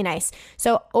cleaner and really nice.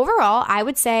 So overall, I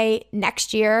would say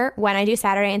next year when I do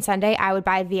Saturday and Sunday, I would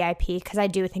buy VIP because I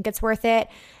do think it's worth it.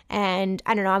 And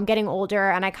I don't know, I'm getting older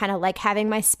and I kind of like having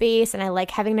my space, and I like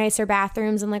having nicer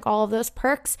bathrooms and like all of those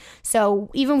perks.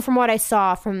 So even from what I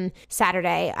saw from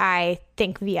Saturday, I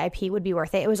think VIP would be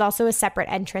worth it. It was also a separate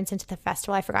entrance into the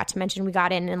festival. I forgot to mention we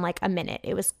got in like a minute.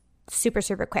 It was super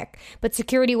quick, but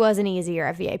security wasn't easier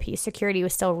at VIP. Security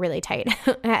was still really tight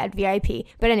at VIP.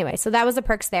 But anyway, so that was the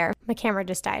perks there. My camera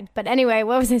just died. But anyway,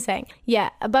 what was I saying?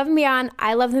 Yeah, Above and Beyond,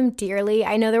 I love them dearly.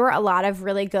 I know there were a lot of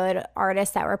really good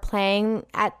artists that were playing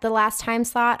at the last time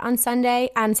slot on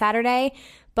Saturday,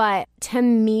 but to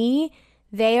me,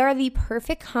 they are the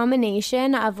perfect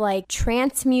combination of like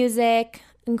trance music,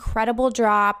 incredible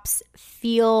drops,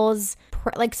 feels,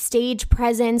 like stage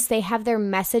presence. They have their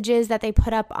messages that they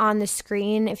put up on the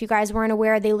screen. If you guys weren't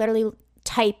aware, they literally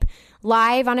type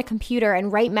live on a computer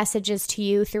and write messages to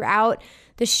you throughout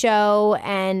the show,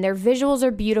 and their visuals are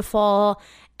beautiful.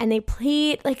 And they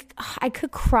played, like, I could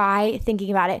cry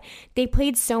thinking about it. They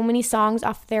played so many songs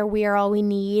off their We Are All We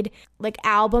Need, like,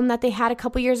 album that they had a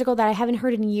couple years ago that I haven't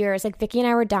heard in years. Like, Vicky and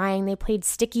I were dying. They played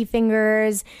Sticky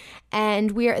Fingers,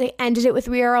 and they ended it with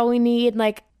We Are All We Need.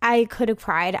 Like, I could have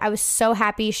cried. I was so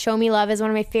happy. Show Me Love is one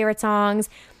of my favorite songs.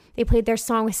 They played their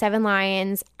song with Seven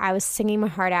Lions. I was singing my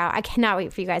heart out. I cannot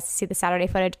wait for you guys to see the Saturday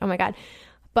footage. Oh, my God.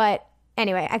 But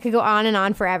anyway, I could go on and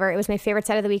on forever. It was my favorite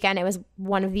set of the weekend. It was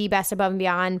one of the best Above and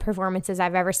Beyond performances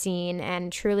I've ever seen,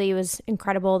 and truly it was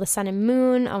incredible. The Sun and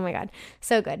Moon, oh my God,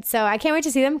 so good. So I can't wait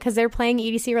to see them because they're playing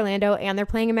EDC Orlando and they're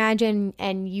playing Imagine,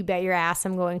 and you bet your ass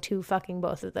I'm going to fucking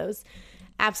both of those.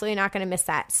 Absolutely not going to miss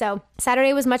that. So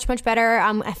Saturday was much better.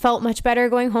 I felt much better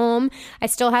going home. I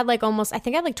still had like I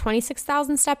think I had like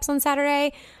 26,000 steps on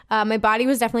Saturday. My body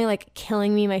was definitely like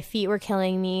killing me. My feet were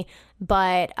killing me.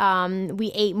 But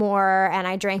we ate more and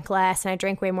I drank less and I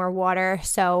drank way more water.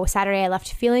 So Saturday I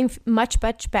left feeling much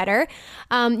better.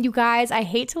 You guys, I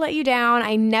hate to let you down.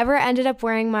 I never ended up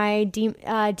wearing my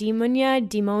Demonia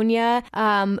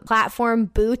platform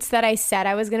boots that I said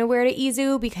I was going to wear to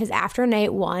Izu, because after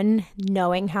night one,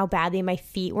 knowing how badly my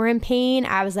feet were in pain,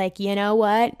 I was like, you know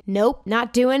what? Nope,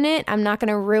 not doing it. I'm not going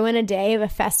to ruin a day of a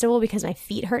festival because my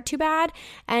feet hurt too bad.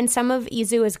 And some of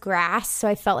Izu is grass, so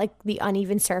I felt like the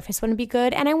uneven surface wouldn't be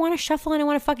good, and I want to shuffle and I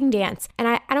want to fucking dance, and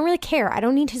I don't really care. I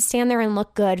don't need to stand there and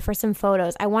look good for some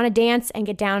photos. I want to dance and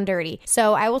get down dirty.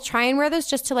 So I will try and wear those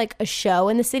just to like a show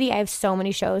in the city. I have so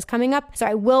many shows coming up, so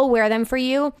I will wear them for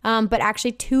you. But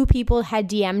actually 2 people had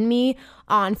DM'd me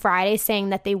on Friday saying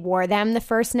that they wore them the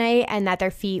first night and that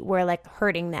their feet were like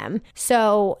hurting them.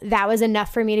 So that was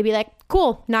enough for me to be like,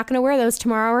 cool, not going to wear those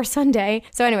tomorrow or Sunday.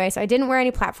 So anyway, so I didn't wear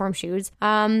any platform shoes.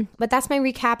 But that's my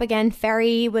recap. Again,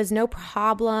 ferry was no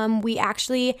problem. We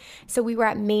were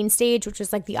at main stage, which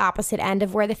was like the opposite end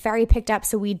of where the ferry picked up.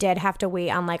 So we did have to wait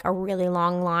on like a really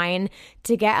long line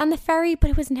to get on the ferry, but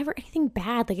it was never anything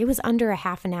bad. Like it was under a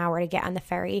half an hour to get on the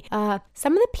ferry.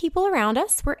 Some of the people around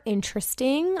us were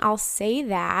interesting. I'll say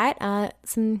that.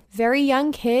 Some very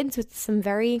young kids with some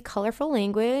very colorful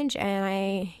language,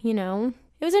 and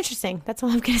it was interesting. That's all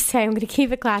I'm going to say. I'm going to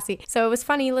keep it classy. So it was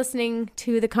funny listening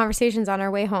to the conversations on our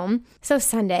way home. So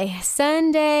Sunday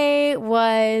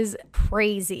was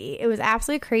crazy. It was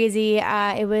absolutely crazy.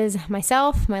 It was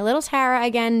myself, my little Tara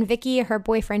again, Vicky, her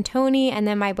boyfriend Tony, and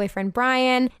then my boyfriend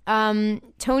Brian.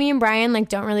 Tony and Brian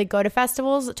don't really go to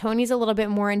festivals. Tony's a little bit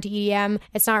more into EDM.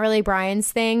 It's not really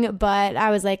Brian's thing, but I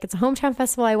was like, it's a hometown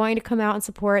festival. I want you to come out and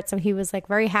support. So he was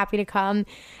very happy to come,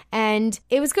 and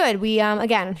it was good. We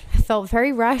again felt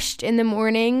very rushed in the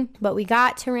morning, but we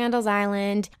got to Randall's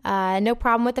Island. No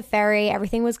problem with the ferry.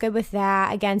 Everything was good with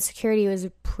that. Again, security was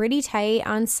pretty tight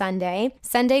on Sunday.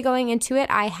 Sunday going into it,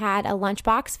 I had a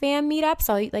Lunchbox fam meetup.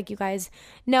 So like you guys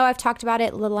know, I've talked about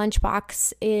it. The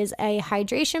Lunchbox is a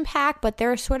hydration pack, but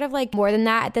they're sort of more than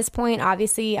that at this point.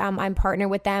 Obviously, I'm partnered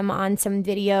with them on some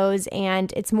videos,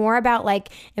 and it's more about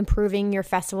improving your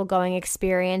festival going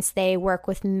experience. They work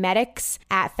with medics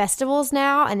at festivals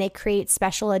now, and they create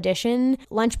special edition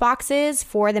lunchboxes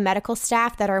for the medical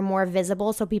staff that are more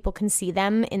visible so people can see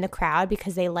them in the crowd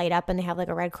because they light up and they have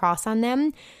a red cross on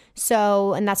them.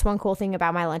 So, and that's one cool thing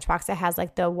about my lunchbox. It has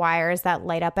the wires that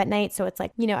light up at night. So it's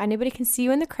anybody can see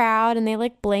you in the crowd and they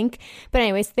blink. But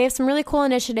anyways, they have some really cool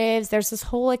initiatives. There's this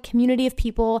whole community of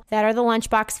people that are the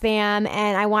Lunchbox fam.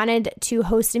 And I wanted to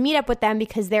host a meetup with them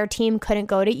because their team couldn't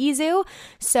go to EZoo.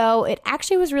 So it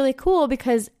actually was really cool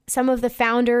because some of the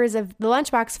founders of the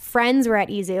Lunchbox friends were at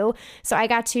EZoo. So I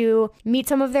got to meet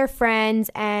some of their friends,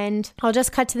 and I'll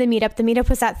just cut to the meetup. The meetup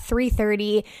was at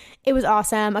 3:30. It was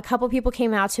awesome. A couple people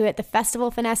came out to it. The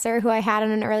festival finesser, who I had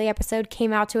on an early episode,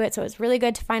 came out to it. So it was really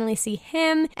good to finally see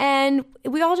him. And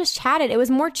we all just chatted. It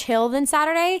was more chill than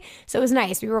Saturday. So it was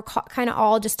nice. We were kind of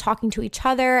all just talking to each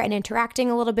other and interacting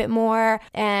a little bit more.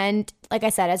 And like I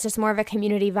said, it's just more of a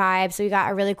community vibe. So we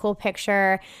got a really cool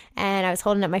picture, and I was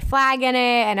holding up my flag in it,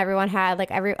 and everyone had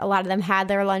a lot of them had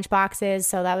their lunch boxes.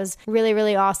 So that was really,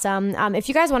 really awesome. If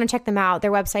you guys want to check them out,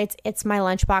 their website's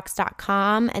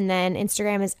itsmylunchbox.com, and then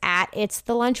Instagram is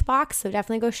 @itsthelunchbox. So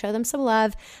definitely go show them some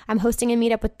love. I'm hosting a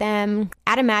meetup with them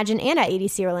at Imagine and at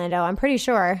EDC Orlando, I'm pretty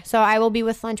sure. So I will be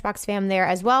with Lunchbox fam there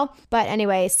as well. But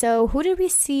anyway, so who did we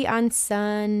see on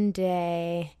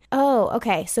Sunday? Oh,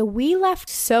 okay. So we left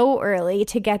so early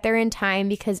to get there in time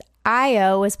because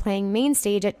IO was playing main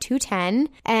stage at 2:10,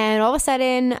 and all of a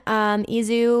sudden,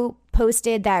 EZoo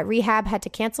posted that Rehab had to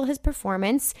cancel his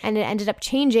performance, and it ended up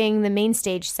changing the main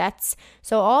stage sets.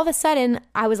 So all of a sudden,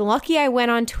 I was lucky I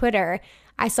went on Twitter.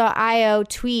 I saw IO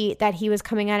tweet that he was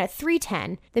coming out at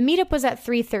 3:10. The meetup was at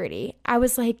 3:30. I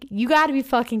was like, you gotta be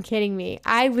fucking kidding me.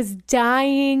 I was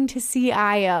dying to see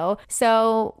IO.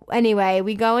 So anyway,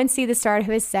 we go and see the start of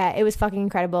his set. It was fucking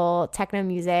incredible. Techno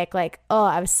music. I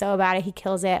was so about it. He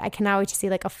kills it. I cannot wait to see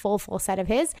a full set of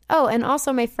his. Oh, and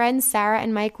also my friends Sarah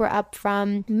and Mike were up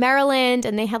from Maryland,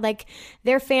 and they had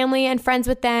their family and friends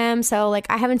with them. So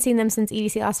I haven't seen them since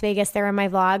EDC Las Vegas. They're in my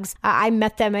vlogs. I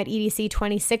met them at EDC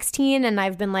 2016, and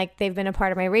they've been a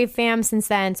part of my rave fam since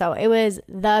then. So it was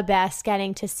the best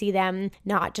getting to see them,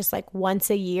 not just once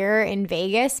a year in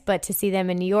Vegas, but to see them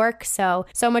in New York. So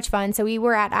much fun. So we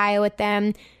were at IO with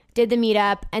them, did the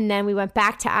meetup, and then we went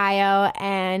back to IO,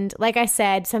 and like I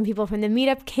said, some people from the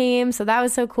meetup came, so that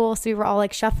was so cool. So we were all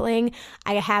shuffling.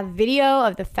 I have video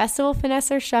of the festival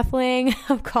finesser shuffling.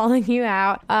 I'm calling you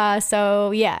out.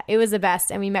 So yeah, it was the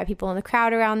best, and we met people in the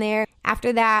crowd around there.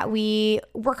 After that, we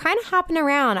were kind of hopping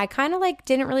around. I kind of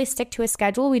didn't really stick to a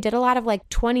schedule. We did a lot of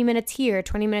 20 minutes here,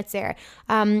 20 minutes there.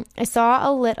 I saw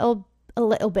a little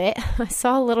bit. I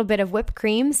saw a little bit of Whipped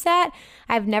Cream set.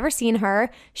 I've never seen her.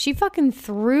 She fucking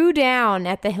threw down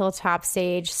at the Hilltop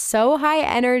stage. So high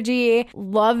energy.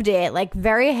 Loved it.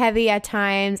 Very heavy at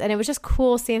times. And it was just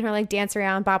cool seeing her dance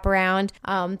around, bop around.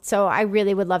 So I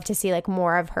really would love to see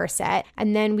more of her set.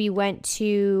 And then we went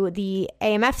to the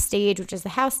AMF stage, which is the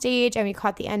house stage, and we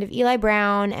caught the end of Eli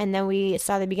Brown. And then we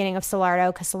saw the beginning of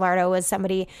Solardo, because Solardo was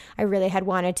somebody I really had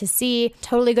wanted to see.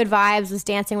 Totally good vibes, was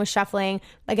dancing, was shuffling.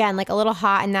 again, like a little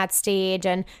hot in that stage,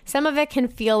 and some of it can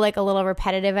feel like a little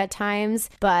repetitive at times,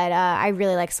 but I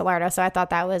really like Solardo, so I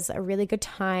thought that was a really good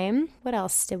time. What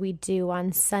else did we do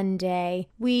on Sunday?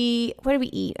 What did we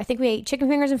eat? I think we ate chicken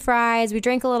fingers and fries. We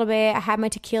drank a little bit. I had my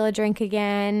tequila drink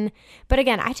again, but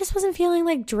again, I just wasn't feeling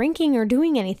like drinking or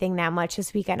doing anything that much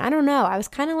this weekend. I don't know. I was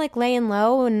kind of like laying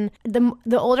low, and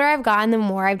the older I've gotten, the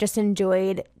more I've just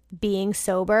enjoyed being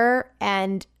sober,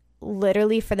 and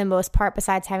literally for the most part,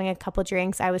 besides having a couple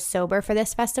drinks, I was sober for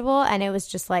this festival, and it was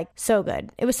just like so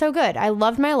good. It was so good. I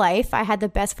loved my life. I had the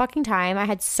best fucking time. I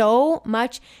had so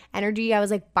much energy. I was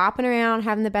like bopping around,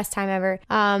 having the best time ever.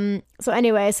 So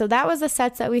anyway, so that was the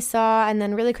sets that we saw, and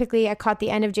then really quickly I caught the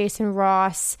end of Jason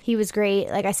Ross. He was great.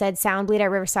 Like I said, Soundbleed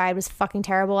at Riverside was fucking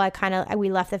terrible.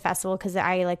 We left the festival because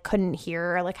I like couldn't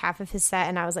hear like half of his set,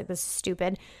 and I was like, this is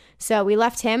stupid. So we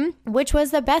left him, which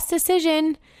was the best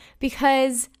decision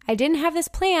because I didn't have this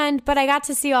planned, but I got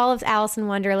to see all of Alice in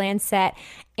Wonderland's set,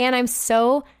 and I'm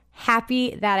so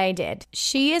happy that I did.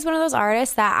 She is one of those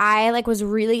artists that I like was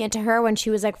really into her when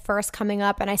she was like first coming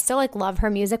up, and I still like love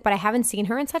her music, but I haven't seen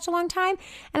her in such a long time,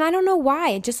 and I don't know why.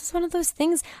 It just was one of those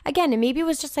things. Again, and maybe it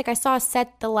was just like I saw a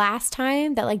set the last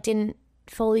time that like didn't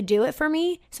fully do it for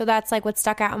me, so that's like what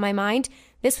stuck out in my mind.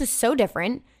 This was so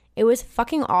different. It was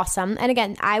fucking awesome. And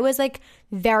again, I was like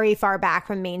very far back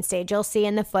from main stage. You'll see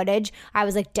in the footage, I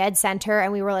was like dead center,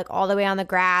 and we were like all the way on the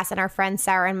grass, and our friends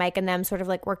Sarah and Mike and them sort of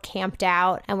like were camped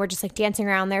out, and we're just like dancing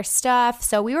around their stuff.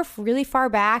 So we were really far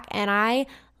back, and I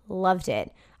loved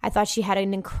it. I thought she had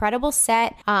an incredible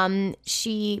set.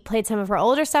 She played some of her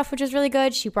older stuff, which was really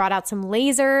good. She brought out some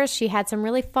lasers. She had some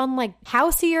really fun, like,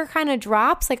 houseier kind of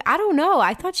drops. Like, I don't know.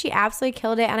 I thought she absolutely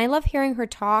killed it, and I love hearing her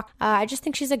talk. I just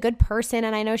think she's a good person,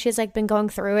 and I know she's, like, been going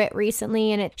through it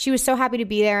recently, and she was so happy to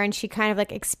be there, and she kind of,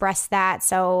 like, expressed that.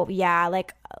 So, yeah,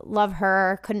 like, love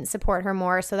her. Couldn't support her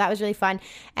more. So that was really fun.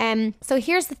 And so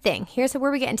here's the thing. Here's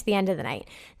where we get into the end of the night.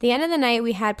 The end of the night,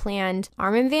 we had planned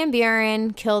Armin van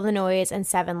Buuren, Kill the Noise, and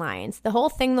Seven Lions. The whole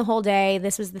thing, the whole day,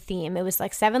 this was the theme. It was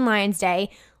like Seven Lions Day.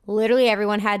 Literally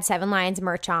everyone had Seven Lions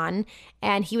merch on,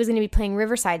 and he was going to be playing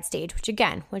Riverside stage,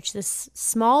 which this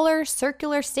smaller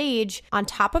circular stage on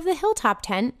top of the hilltop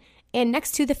tent and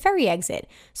next to the ferry exit.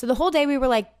 So the whole day we were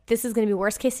like, this is going to be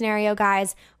worst case scenario,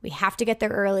 guys. We have to get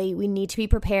there early. We need to be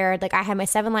prepared. Like, I had my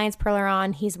Seven Lions Perler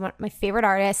on. He's one of my favorite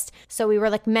artists. So we were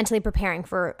like mentally preparing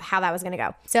for how that was going to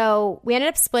go. So we ended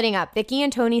up splitting up. Vicky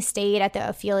and Tony stayed at the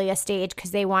Ophelia stage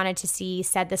because they wanted to see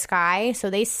Said the Sky. So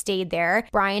they stayed there.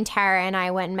 Brian, Tara, and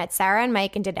I went and met Sarah and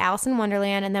Mike and did Alice in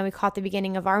Wonderland. And then we caught the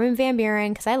beginning of Armin van Buuren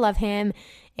because I love him.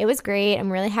 It was great.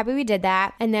 I'm really happy we did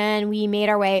that. And then we made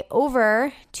our way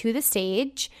over to the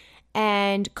stage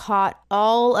and caught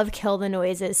all of Kill the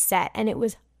Noise's set. And it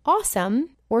was awesome,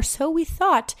 or so we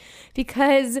thought,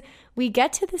 because we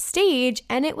get to the stage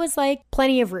and it was like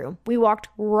plenty of room. We walked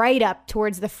right up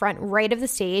towards the front right of the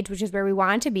stage, which is where we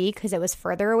wanted to be because it was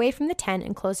further away from the tent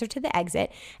and closer to the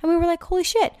exit. And we were like, holy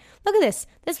shit, look at this.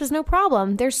 This was no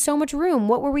problem. There's so much room.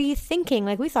 What were we thinking?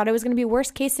 Like, we thought it was going to be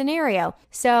worst case scenario.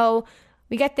 So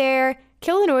we get there,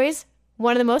 Kill the Noise,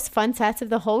 one of the most fun sets of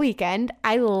the whole weekend.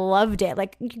 I loved it.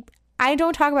 Like, I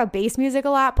don't talk about bass music a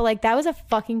lot, but like that was a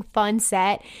fucking fun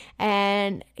set.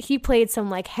 And he played some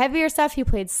like heavier stuff. He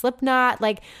played Slipknot.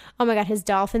 Like, oh my God, his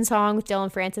Dolphin song with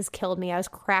Dylan Francis killed me. I was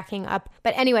cracking up.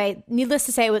 But anyway, needless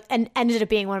to say, it was, and ended up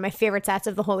being one of my favorite sets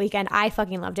of the whole weekend. I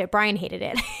fucking loved it. Brian hated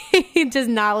it. He does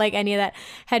not like any of that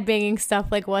headbanging stuff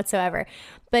like whatsoever.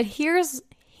 But here's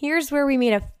where we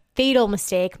made a fatal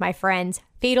mistake, my friends.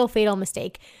 Fatal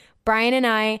mistake. Brian and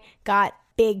I got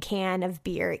big can of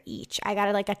beer each. I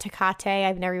got like a Tecate.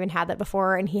 I've never even had that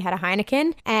before. And he had a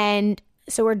Heineken. And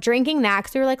so we're drinking that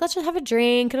because we were like, let's just have a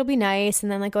drink. It'll be nice.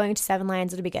 And then like going to Seven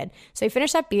Lions, it'll be good. So we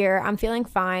finished that beer. I'm feeling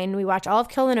fine. We watch all of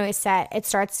Kill the Noise set. It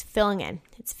starts filling in.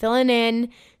 It's filling in.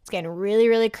 It's getting really,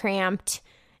 really cramped.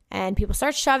 And people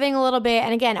start shoving a little bit.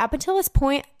 And again, up until this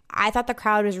point, I thought the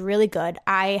crowd was really good.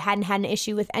 I hadn't had an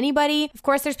issue with anybody. Of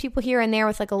course, there's people here and there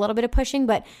with like a little bit of pushing,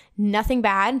 but nothing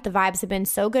bad. The vibes have been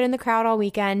so good in the crowd all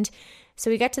weekend.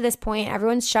 So we get to this point,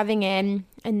 everyone's shoving in,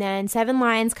 and then Seven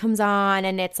Lions comes on,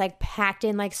 and it's like packed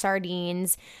in like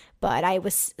sardines. But I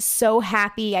was so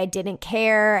happy. I didn't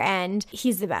care. And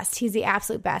he's the best. He's the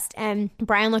absolute best. And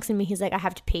Brian looks at me. He's like, I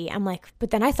have to pee. I'm like,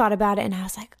 but then I thought about it and I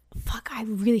was like, fuck, I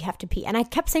really have to pee. And I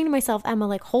kept saying to myself, Emma,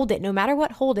 like, hold it. No matter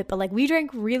what, hold it. But like, we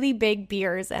drank really big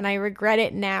beers and I regret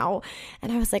it now.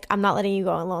 And I was like, I'm not letting you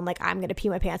go alone. Like, I'm going to pee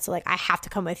my pants. So like, I have to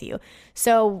come with you.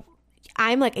 So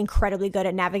I'm like incredibly good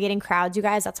at navigating crowds, you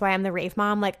guys. That's why I'm the rave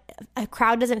mom. Like, a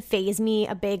crowd doesn't faze me.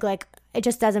 It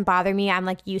just doesn't bother me. I'm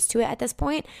like used to it at this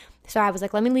point. So I was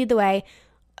like, let me lead the way.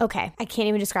 Okay, I can't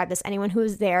even describe this. Anyone who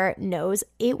was there knows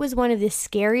it was one of the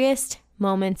scariest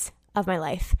moments of my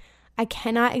life. I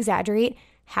cannot exaggerate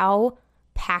how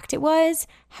packed it was,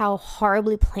 how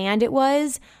horribly planned it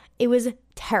was. It was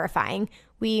terrifying.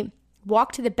 We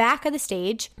walked to the back of the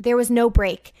stage. There was no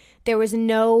break. There was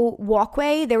no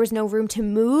walkway. There was no room to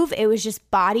move. It was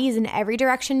just bodies in every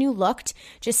direction you looked,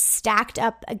 just stacked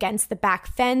up against the back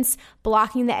fence,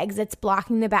 blocking the exits,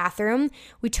 blocking the bathroom.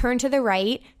 We turned to the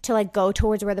right to like go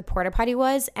towards where the porta potty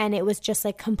was, and it was just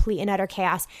like complete and utter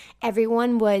chaos.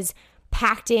 Everyone was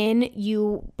packed in.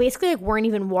 You basically like weren't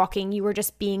even walking. You were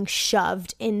just being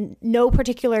shoved in no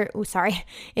particular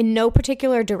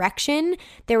direction.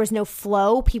 There was no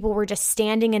flow. People were just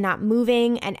standing and not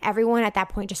moving, and everyone at that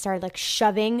point just started like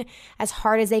shoving as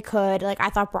hard as they could. Like I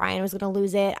thought Brian was going to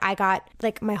lose it. I got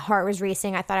like, my heart was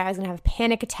racing. I thought I was going to have a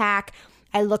panic attack.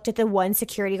 I looked at the one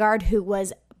security guard who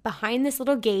was behind this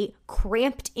little gate,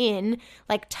 cramped in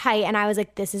like tight, and I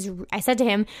said to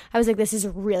him, I was like, this is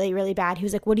really, really bad. He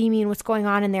was like, what do you mean? What's going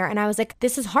on in there? And I was like,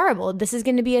 this is horrible. This is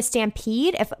going to be a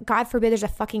stampede. If God forbid there's a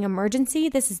fucking emergency,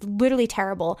 this is literally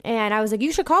terrible. And I was like,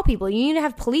 you should call people. You need to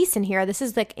have police in here. This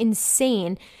is like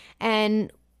insane.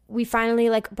 And we finally,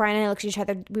 like, Brian and I looked at each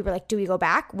other. We were like, do we go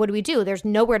back? What do we do? There's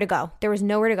nowhere to go. There was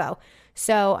nowhere to go.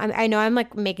 So I know I'm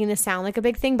like making this sound like a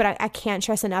big thing, but I can't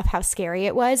stress enough how scary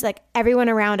it was. Like everyone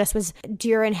around us was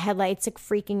deer in headlights, like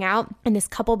freaking out. And this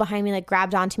couple behind me like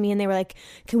grabbed onto me and they were like,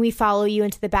 can we follow you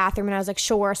into the bathroom? And I was like,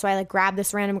 sure. So I like grabbed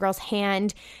this random girl's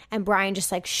hand and Brian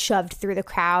just like shoved through the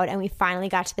crowd. And we finally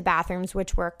got to the bathrooms,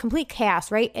 which were complete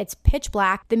chaos, right? It's pitch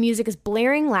black. The music is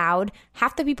blaring loud.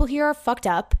 Half the people here are fucked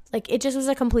up. Like it just was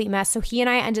a complete mess. So he and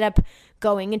I ended up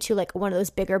going into like one of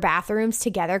those bigger bathrooms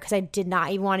together because I did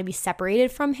not even want to be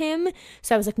separated from him.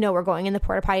 So I was like, no, we're going in the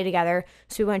porta potty together.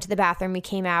 So we went to the bathroom, we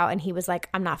came out, and he was like,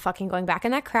 I'm not fucking going back in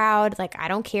that crowd. Like, I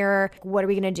don't care. What are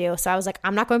we going to do? So I was like,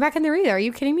 I'm not going back in there either. Are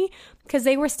you kidding me? Because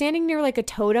they were standing near like a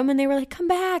totem and they were like, come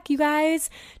back, you guys,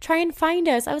 try and find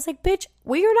us. I was like, bitch,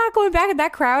 we are not going back in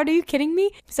that crowd. Are you kidding me?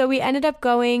 So we ended up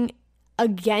going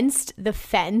against the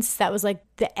fence that was like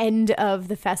the end of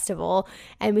the festival,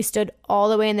 and we stood all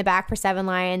the way in the back for Seven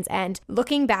Lions. And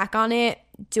looking back on it,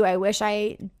 do I wish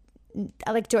I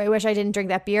didn't drink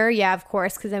that beer? Yeah, of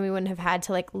course, because then we wouldn't have had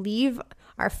to like leave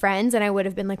our friends and I would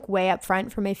have been like way up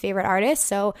front for my favorite artist.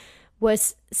 So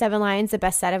was Seven Lions the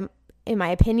best set of, in my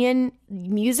opinion?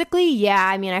 Musically, yeah,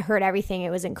 I mean, I heard everything.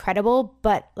 It was incredible,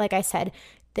 but like I said,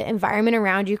 the environment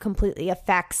around you completely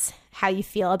affects how you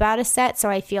feel about a set. So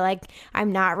I feel like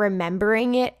I'm not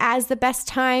remembering it as the best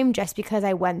time just because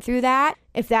I went through that,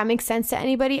 if that makes sense to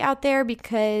anybody out there.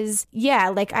 Because yeah,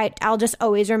 like I'll just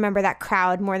always remember that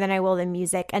crowd more than I will the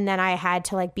music. And then I had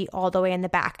to like be all the way in the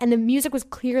back, and the music was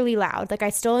clearly loud. Like I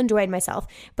still enjoyed myself,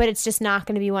 but it's just not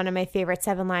going to be one of my favorite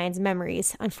Seven Lions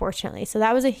memories, unfortunately. So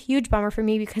that was a huge bummer for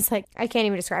me because like I can't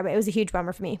even describe it. It was a huge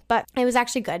bummer for me, but it was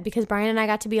actually good because Brian and I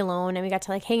got to be alone and we got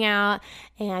to like hang out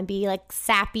and be like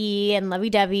sappy and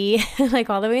lovey-dovey like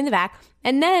all the way in the back.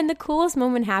 And then the coolest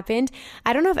moment happened.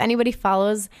 I don't know if anybody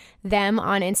follows them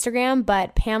on Instagram,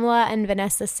 but Pamela and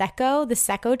Vanessa Secco, the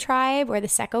Secco tribe or the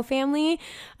Secco family,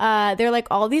 they're like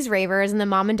all these ravers, and the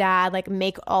mom and dad like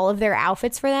make all of their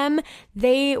outfits for them.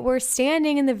 They were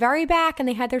standing in the very back and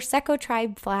they had their Secco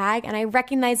tribe flag, and I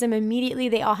recognized them immediately.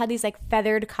 They all had these like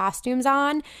feathered costumes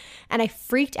on, and I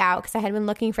freaked out because I had been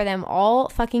looking for them all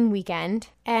fucking weekend.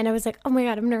 And I was like, oh my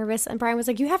God, I'm nervous. And Brian was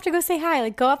like, you have to go say hi.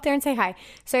 Like, go up there and say hi.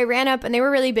 So I ran up, and they were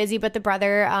really busy, but the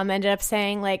brother ended up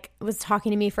saying, like, was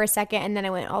talking to me for a second. And then I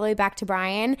went all the way back to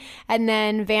Brian. And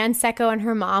then Van Secco and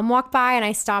her mom walked by, and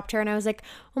I stopped her, and I was like,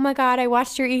 oh my God, I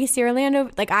watched your EDC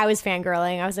Orlando. Like, I was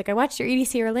fangirling. I was like, I watched your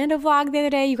EDC Orlando vlog the other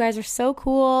day. You guys are so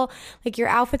cool. Like, your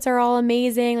outfits are all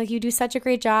amazing. Like, you do such a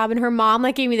great job. And her mom,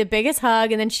 like, gave me the biggest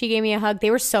hug, and then she gave me a hug.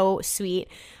 They were so sweet.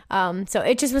 So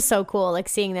it just was so cool, like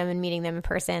seeing them and meeting them in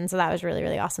person. So that was really,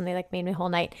 really awesome. They like made my whole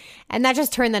night, and that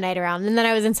just turned the night around. And then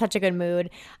I was in such a good mood.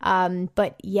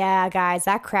 But yeah, guys,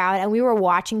 that crowd, and we were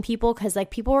watching people because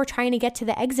like people were trying to get to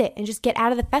the exit and just get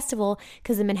out of the festival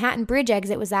because the Manhattan Bridge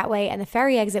exit was that way and the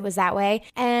ferry exit was that way,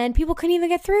 and people couldn't even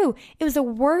get through. It was the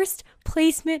worst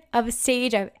placement of a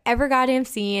stage I've ever goddamn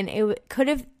seen. It could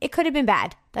have been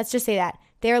bad. Let's just say that.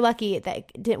 They're lucky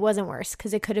that it wasn't worse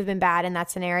because it could have been bad in that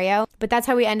scenario. But that's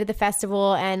how we ended the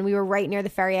festival, and we were right near the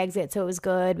ferry exit, so it was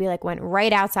good. We like went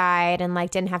right outside and like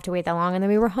didn't have to wait that long, and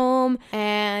then we were home.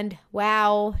 And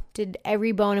wow, did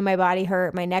every bone in my body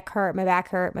hurt. My neck hurt, my back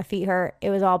hurt, my feet hurt.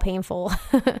 It was all painful.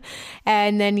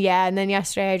 And then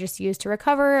yesterday I just used to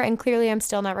recover, and clearly I'm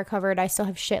still not recovered. I still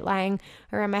have shit lying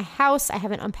around my house. I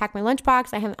haven't unpacked my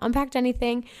lunchbox. I haven't unpacked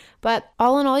anything. But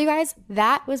all in all, you guys,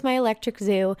 that was my Electric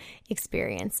Zoo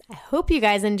experience. I hope you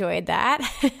guys enjoyed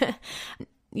that.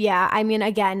 Yeah, I mean,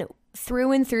 again,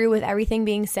 through and through with everything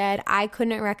being said, I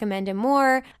couldn't recommend it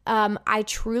more. I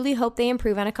truly hope they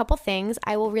improve on a couple things.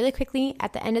 I will really quickly,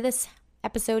 at the end of this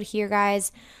episode here,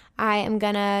 guys, I am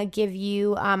going to give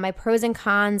you my pros and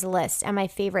cons list and my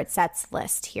favorite sets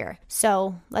list here.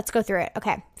 So let's go through it.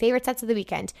 Okay, favorite sets of the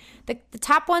weekend. The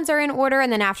top ones are in order,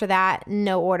 and then after that,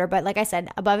 no order. But like I said,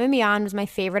 Above and Beyond was my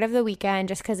favorite of the weekend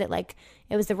just because it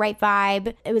was the right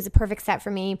vibe. It was a perfect set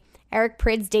for me. Eric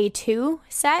Prydz Day 2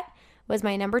 set was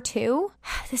my number 2.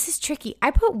 This is tricky.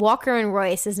 I put Walker and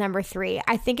Royce as number 3.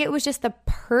 I think it was just the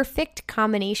perfect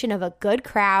combination of a good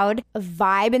crowd, a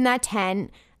vibe in that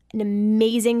tent, an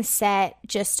amazing set,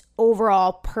 just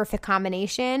overall perfect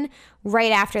combination.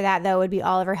 Right after that, though, would be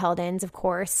Oliver Heldens, of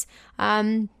course.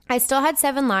 I still had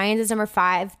Seven Lions as number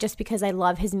 5 just because I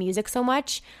love his music so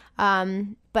much.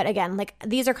 But again,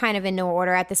 these are kind of in no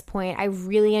order at this point. I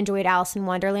really enjoyed Alice in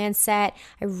Wonderland set.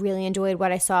 I really enjoyed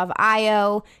what I saw of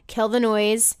Io. Kill the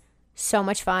Noise. So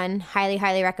much fun. Highly,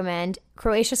 highly recommend.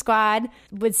 Croatia Squad.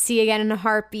 Would see again in a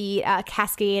heartbeat.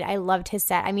 Cascade. I loved his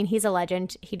set. I mean, he's a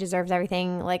legend. He deserves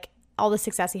everything. All the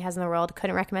success he has in the world.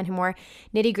 Couldn't recommend him more.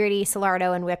 Nitty Gritty,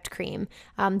 Solardo, and Whipped Cream.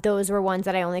 Those were ones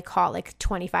that I only caught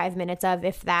 25 minutes of,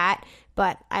 if that.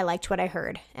 But I liked what I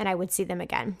heard, and I would see them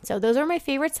again. So those are my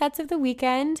favorite sets of the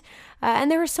weekend.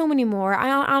 And there were so many more.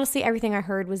 Honestly, everything I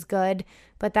heard was good,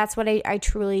 but that's what I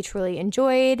truly, truly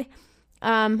enjoyed.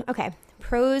 Okay,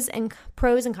 pros and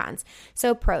cons.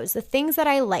 So pros, the things that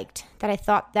I liked, that I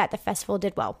thought that the festival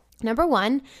did well. Number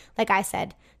 1, like I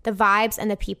said, the vibes and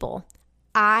the people.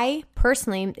 I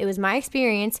personally, it was my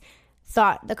experience,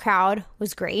 thought the crowd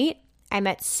was great. I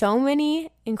met so many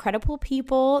incredible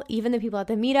people, even the people at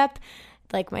the meetup,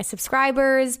 like my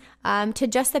subscribers, to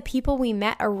just the people we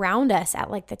met around us at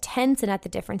the tents and at the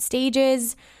different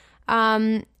stages.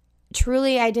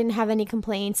 Truly, I didn't have any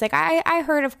complaints. I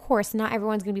heard, of course, not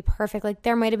everyone's going to be perfect.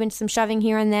 There might have been some shoving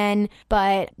here and then,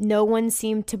 but no one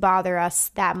seemed to bother us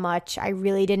that much. I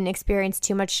really didn't experience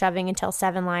too much shoving until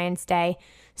Seven Lions Day.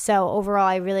 So overall,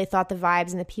 I really thought the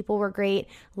vibes and the people were great.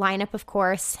 Lineup, of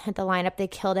course, the lineup, they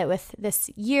killed it with this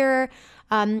year.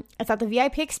 I thought the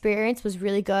VIP experience was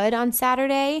really good on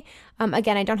Saturday.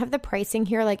 Again, I don't have the pricing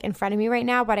here in front of me right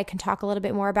now, but I can talk a little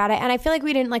bit more about it. And I feel like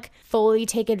we didn't fully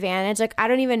take advantage. I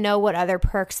don't even know what other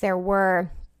perks there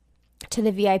were to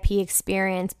the VIP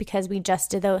experience because we just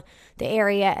did the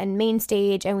area and main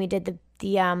stage, and we did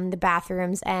the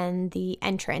bathrooms and the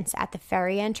entrance at the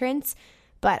ferry entrance.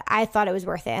 But I thought it was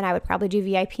worth it, and I would probably do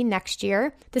VIP next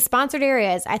year. The sponsored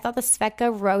areas, I thought the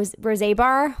Svedka Rosé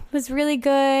Bar was really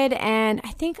good, and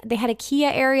I think they had a Kia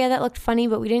area that looked funny,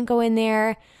 but we didn't go in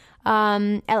there.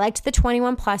 I liked the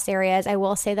 21 plus areas. I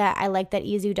will say that I like that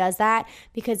Izu does that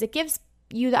because it gives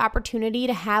you the opportunity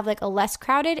to have a less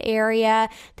crowded area.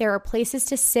 There are places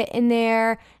to sit in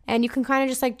there, and you can kind of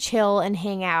just chill and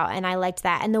hang out, and I liked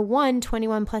that. And the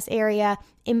 21 plus area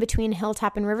in between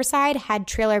Hilltop and Riverside had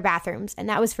trailer bathrooms, and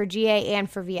that was for GA and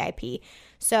for VIP.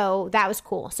 So that was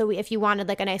cool. So if you wanted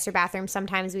a nicer bathroom,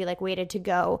 sometimes we waited to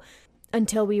go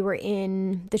until we were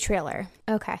in the trailer.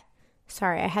 Okay.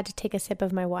 Sorry, I had to take a sip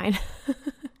of my wine.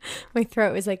 My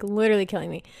throat was literally killing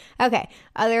me. Okay,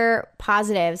 other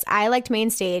positives. I liked main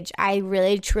stage. I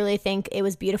really, truly think it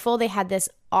was beautiful. They had this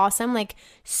awesome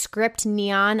script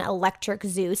neon electric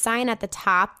zoo sign at the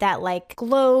top that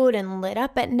glowed and lit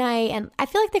up at night. And I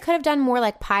feel like they could have done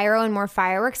more pyro and more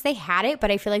fireworks. They had it, but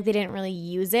I feel like they didn't really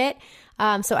use it.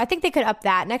 So I think they could up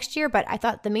that next year, but I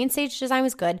thought the main stage design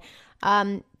was good.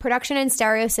 Production and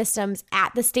stereo systems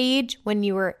at the stage when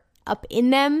you were up in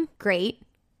them, great.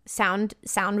 Sound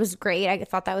was great. I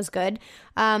thought that was good.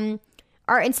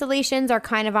 Our installations are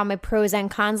kind of on my pros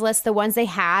and cons list. The ones they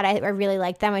had, I really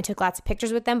liked them. I took lots of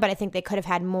pictures with them, but I think they could have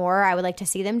had more. I would like to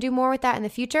see them do more with that in the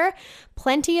future.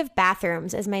 Plenty of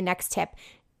bathrooms is my next tip.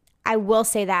 I will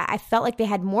say that. I felt like they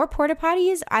had more porta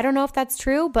potties. I don't know if that's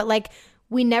true, but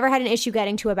we never had an issue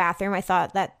getting to a bathroom. I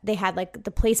thought that they had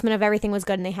the placement of everything was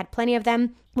good, and they had plenty of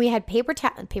them. We had paper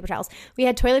towels. We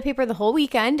had toilet paper the whole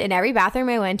weekend in every bathroom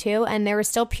I went to, and there was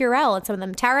still Purell in some of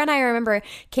them. Tara and I remember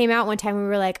came out one time and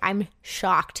we were I'm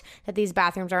shocked that these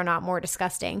bathrooms are not more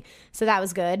disgusting. So that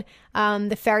was good.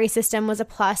 The ferry system was a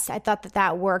plus. I thought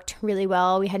that worked really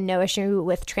well. We had no issue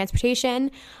with transportation.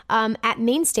 At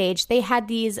main stage, they had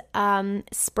these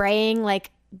spraying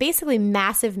basically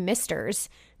massive misters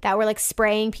that were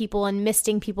spraying people and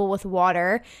misting people with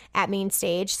water at main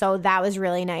stage. So that was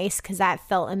really nice because that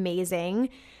felt amazing.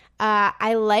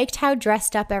 I liked how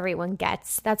dressed up everyone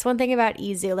gets. That's one thing about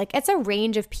EZoo. Like, it's a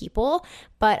range of people,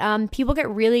 but people get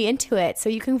really into it. So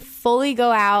you can fully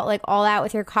go out, like all out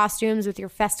with your costumes, with your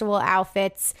festival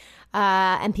outfits.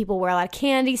 And people wear a lot of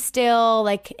candy still.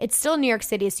 Like, it's still New York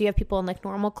City, so you have people in like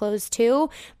normal clothes too.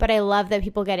 But I love that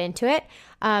people get into it.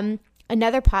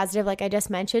 Another positive, like I just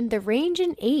mentioned, the range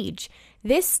in age.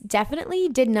 This definitely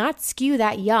did not skew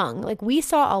that young. Like, we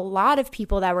saw a lot of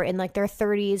people that were in like their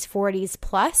 30s, 40s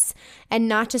plus, and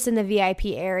not just in the VIP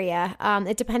area.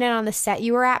 It depended on the set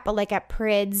you were at, but like at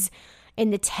Prids, in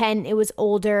the tent, it was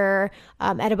older.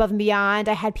 At Above and Beyond,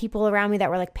 I had people around me that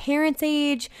were like parents'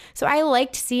 age. So I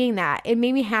liked seeing that. It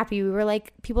made me happy. We were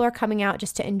like, people are coming out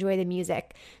just to enjoy the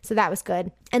music. So that was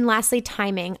good. And lastly,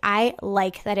 timing. I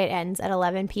like that it ends at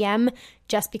 11 p.m.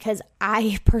 just because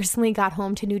I personally got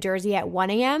home to New Jersey at 1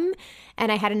 a.m.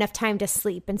 and I had enough time to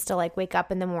sleep and still like wake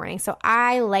up in the morning. So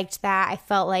I liked that. I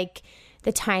felt like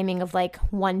the timing of like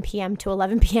 1 p.m. to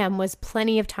 11 p.m. was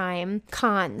plenty of time.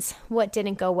 Cons, what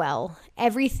didn't go well?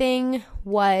 Everything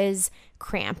was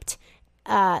cramped.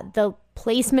 The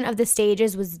placement of the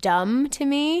stages was dumb to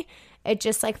me. It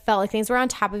just like felt like things were on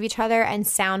top of each other, and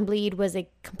sound bleed was a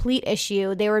complete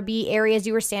issue. There would be areas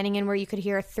you were standing in where you could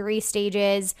hear 3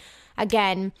 stages.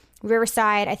 Again,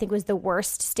 Riverside, I think, was the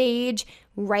worst stage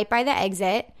right by the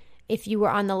exit. If you were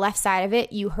on the left side of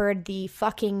it, you heard the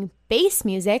fucking bass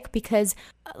music because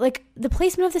like the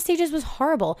placement of the stages was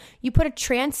horrible. You put a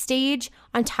trance stage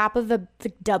on top of the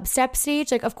dubstep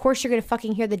stage. Like, of course you're going to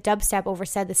fucking hear the dubstep over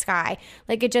Said the Sky.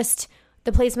 Like, it just,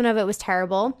 the placement of it was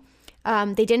terrible.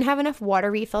 They didn't have enough water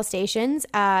refill stations.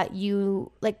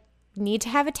 You like need to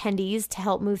have attendees to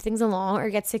help move things along, or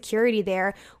get security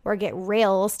there, or get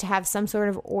rails to have some sort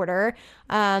of order.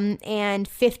 And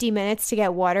 50 minutes to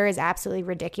get water is absolutely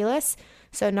ridiculous.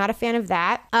 So not a fan of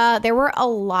that. There were a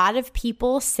lot of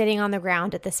people sitting on the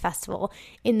ground at this festival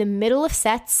in the middle of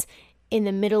sets, in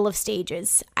the middle of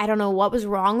stages. I don't know what was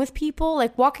wrong with people.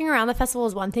 Like, walking around the festival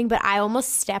is one thing, but I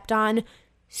almost stepped on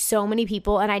so many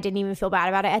people and I didn't even feel bad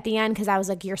about it at the end, because I was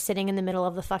like, you're sitting in the middle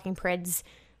of the fucking Prids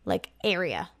like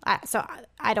area. So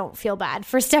I don't feel bad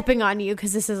for stepping on you,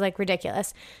 because this is like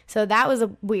ridiculous. So that was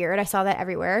weird. I saw that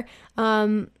everywhere.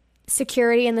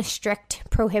 Security and the strict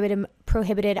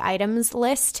prohibited items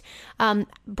list.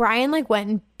 Brian like went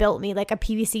and built me like a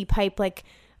PVC pipe, like,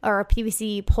 or a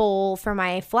PVC pole for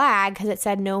my flag, because it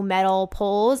said no metal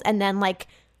poles, and then like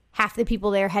half the people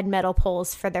there had metal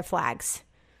poles for their flags.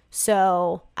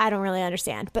 So I don't really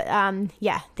understand. But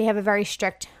yeah, they have a very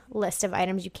strict list of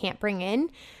items you can't bring in.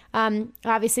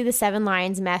 Obviously, the Seven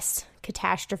Lions mess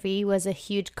catastrophe was a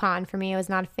huge con for me. I was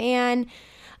not a fan.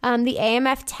 The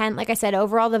AMF tent, like I said,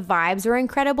 overall the vibes were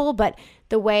incredible, but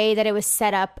the way that it was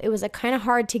set up, it was like kind of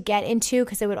hard to get into,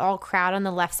 because it would all crowd on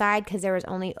the left side because there was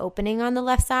only opening on the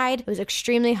left side. It was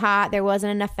extremely hot. There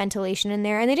wasn't enough ventilation in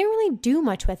there, and they didn't really do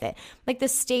much with it. Like, the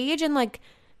stage and like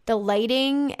the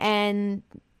lighting and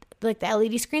like the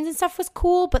LED screens and stuff was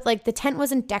cool, but like the tent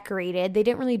wasn't decorated. They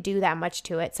didn't really do that much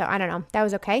to it. So I don't know. That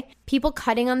was okay. People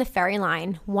cutting on the ferry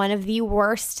line. One of the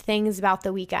worst things about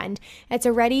the weekend. It's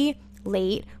already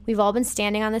late. We've all been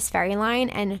standing on this ferry line,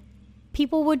 and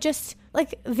people would just,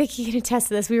 like, Vicky can attest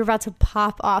to this. We were about to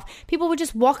pop off. People would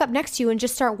just walk up next to you and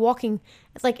just start walking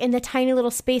like in the tiny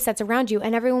little space that's around you.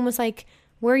 And everyone was like,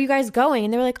 where are you guys going?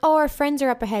 And they were like, oh, our friends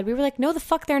are up ahead. We were like, no, the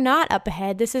fuck, they're not up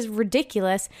ahead. This is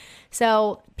ridiculous.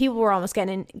 So people were almost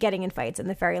getting in fights in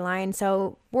the ferry line.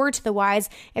 So word to the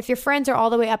wise, if your friends are all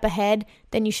the way up ahead,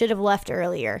 then you should have left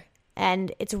earlier.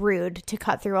 And it's rude to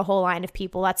cut through a whole line of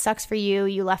people. That sucks for you.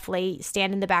 You left late.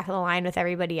 Stand in the back of the line with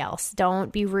everybody else.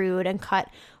 Don't be rude and cut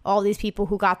all these people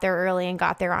who got there early and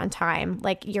got there on time.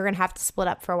 Like, you're going to have to split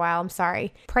up for a while. I'm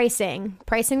sorry. Pricing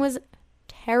was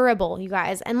terrible, you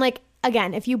guys. And like,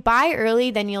 again, if you buy early,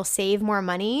 then you'll save more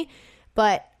money.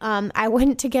 But I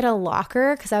went to get a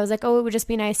locker because I was like, oh, it would just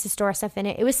be nice to store stuff in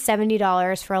it. It was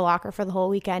 $70 for a locker for the whole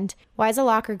weekend. Why is a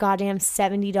locker goddamn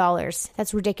 $70?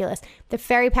 That's ridiculous. The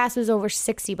ferry pass was over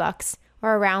 $60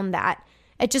 or around that.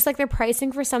 It just, like, their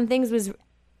pricing for some things was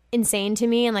insane to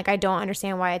me, and like I don't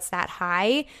understand why it's that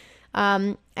high.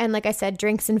 And like I said,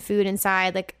 drinks and food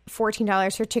inside, like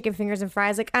 $14 for chicken fingers and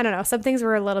fries. Like, I don't know, some things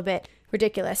were a little bit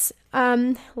ridiculous.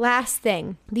 Last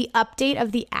thing, the update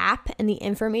of the app and the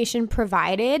information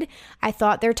provided, I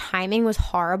thought their timing was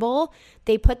horrible.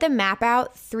 They put the map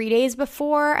out 3 days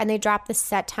before, and they dropped the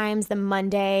set times the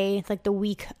Monday, like the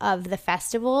week of the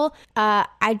festival.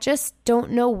 I just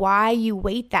don't know why you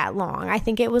wait that long. I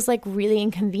think it was like really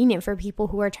inconvenient for people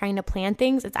who are trying to plan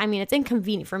things. It's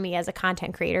inconvenient for me as a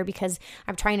content creator because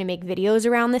I'm trying to make videos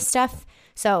around this stuff.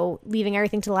 So leaving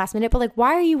everything to the last minute, but like,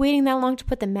 why are you waiting that long to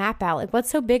put the map out? Like,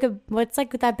 what's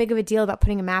like that big of a deal about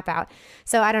putting a map out?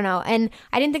 So I don't know. And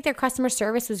I didn't think their customer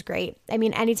service was great. I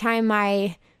mean, anytime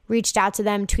I reached out to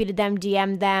them, tweeted them,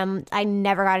 DM'd them, I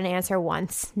never got an answer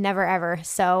once, never ever.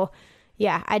 So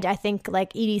yeah, I think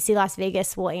like EDC Las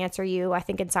Vegas will answer you. I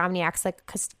think Insomniac's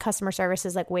like customer service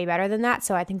is like way better than that.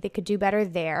 So I think they could do better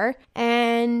there.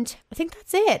 And I think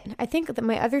that's it. I think that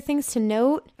my other things to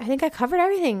note, I think I covered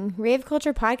everything. Rave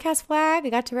Culture podcast flag. I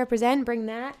got to represent, bring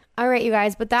that. All right, you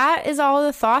guys, but that is all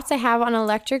the thoughts I have on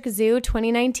Electric Zoo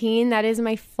 2019. That is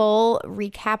my full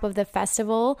recap of the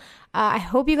festival. I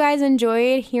hope you guys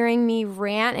enjoyed hearing me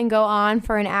rant and go on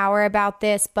for an hour about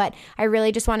this, but I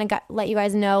really just want to let you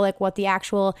guys know like what the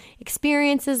actual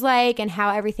experience is like and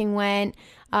how everything went.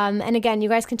 And again, you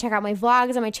guys can check out my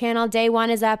vlogs on my channel. Day 1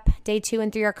 is up, day 2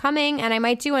 and 3 are coming, and I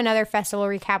might do another festival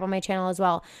recap on my channel as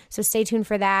well. So stay tuned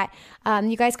for that.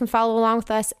 You guys can follow along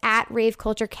with us at Rave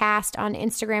Culture Cast on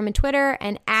Instagram and Twitter,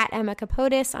 and at Emma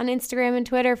Capotis on Instagram and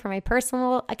Twitter for my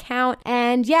personal account.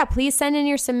 And yeah, please send in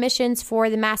your submissions for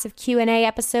the massive Q&A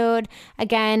episode.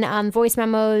 Again, voice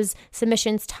memos,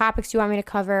 submissions, topics you want me to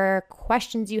cover,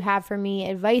 questions you have for me,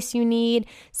 advice you need.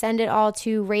 Send it all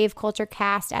to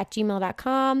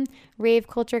raveculturecast@gmail.com.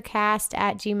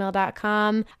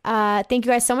 raveculturecast@gmail.com. Thank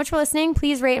you guys so much for listening.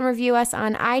 Please rate and review us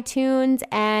on iTunes,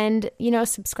 and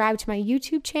subscribe to my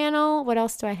YouTube channel. What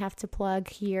else do I have to plug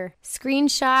here?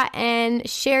 Screenshot and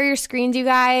share your screens, you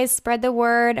guys. Spread the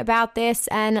word about this.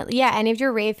 And yeah, any of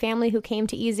your rave family who came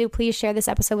to EZoo, please share this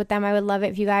episode with them. I would love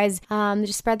it if you guys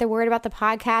just spread the word about the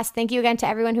podcast. Thank you again to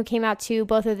everyone who came out to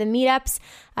both of the meetups.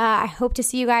 I hope to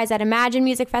see you guys at Imagine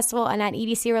Music Festival and at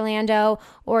EDC Orlando,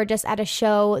 or just at a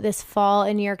show this fall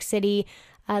in New York City.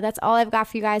 That's all I've got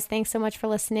for you guys. Thanks so much for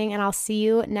listening, and I'll see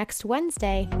you next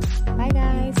Wednesday. Bye,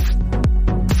 guys.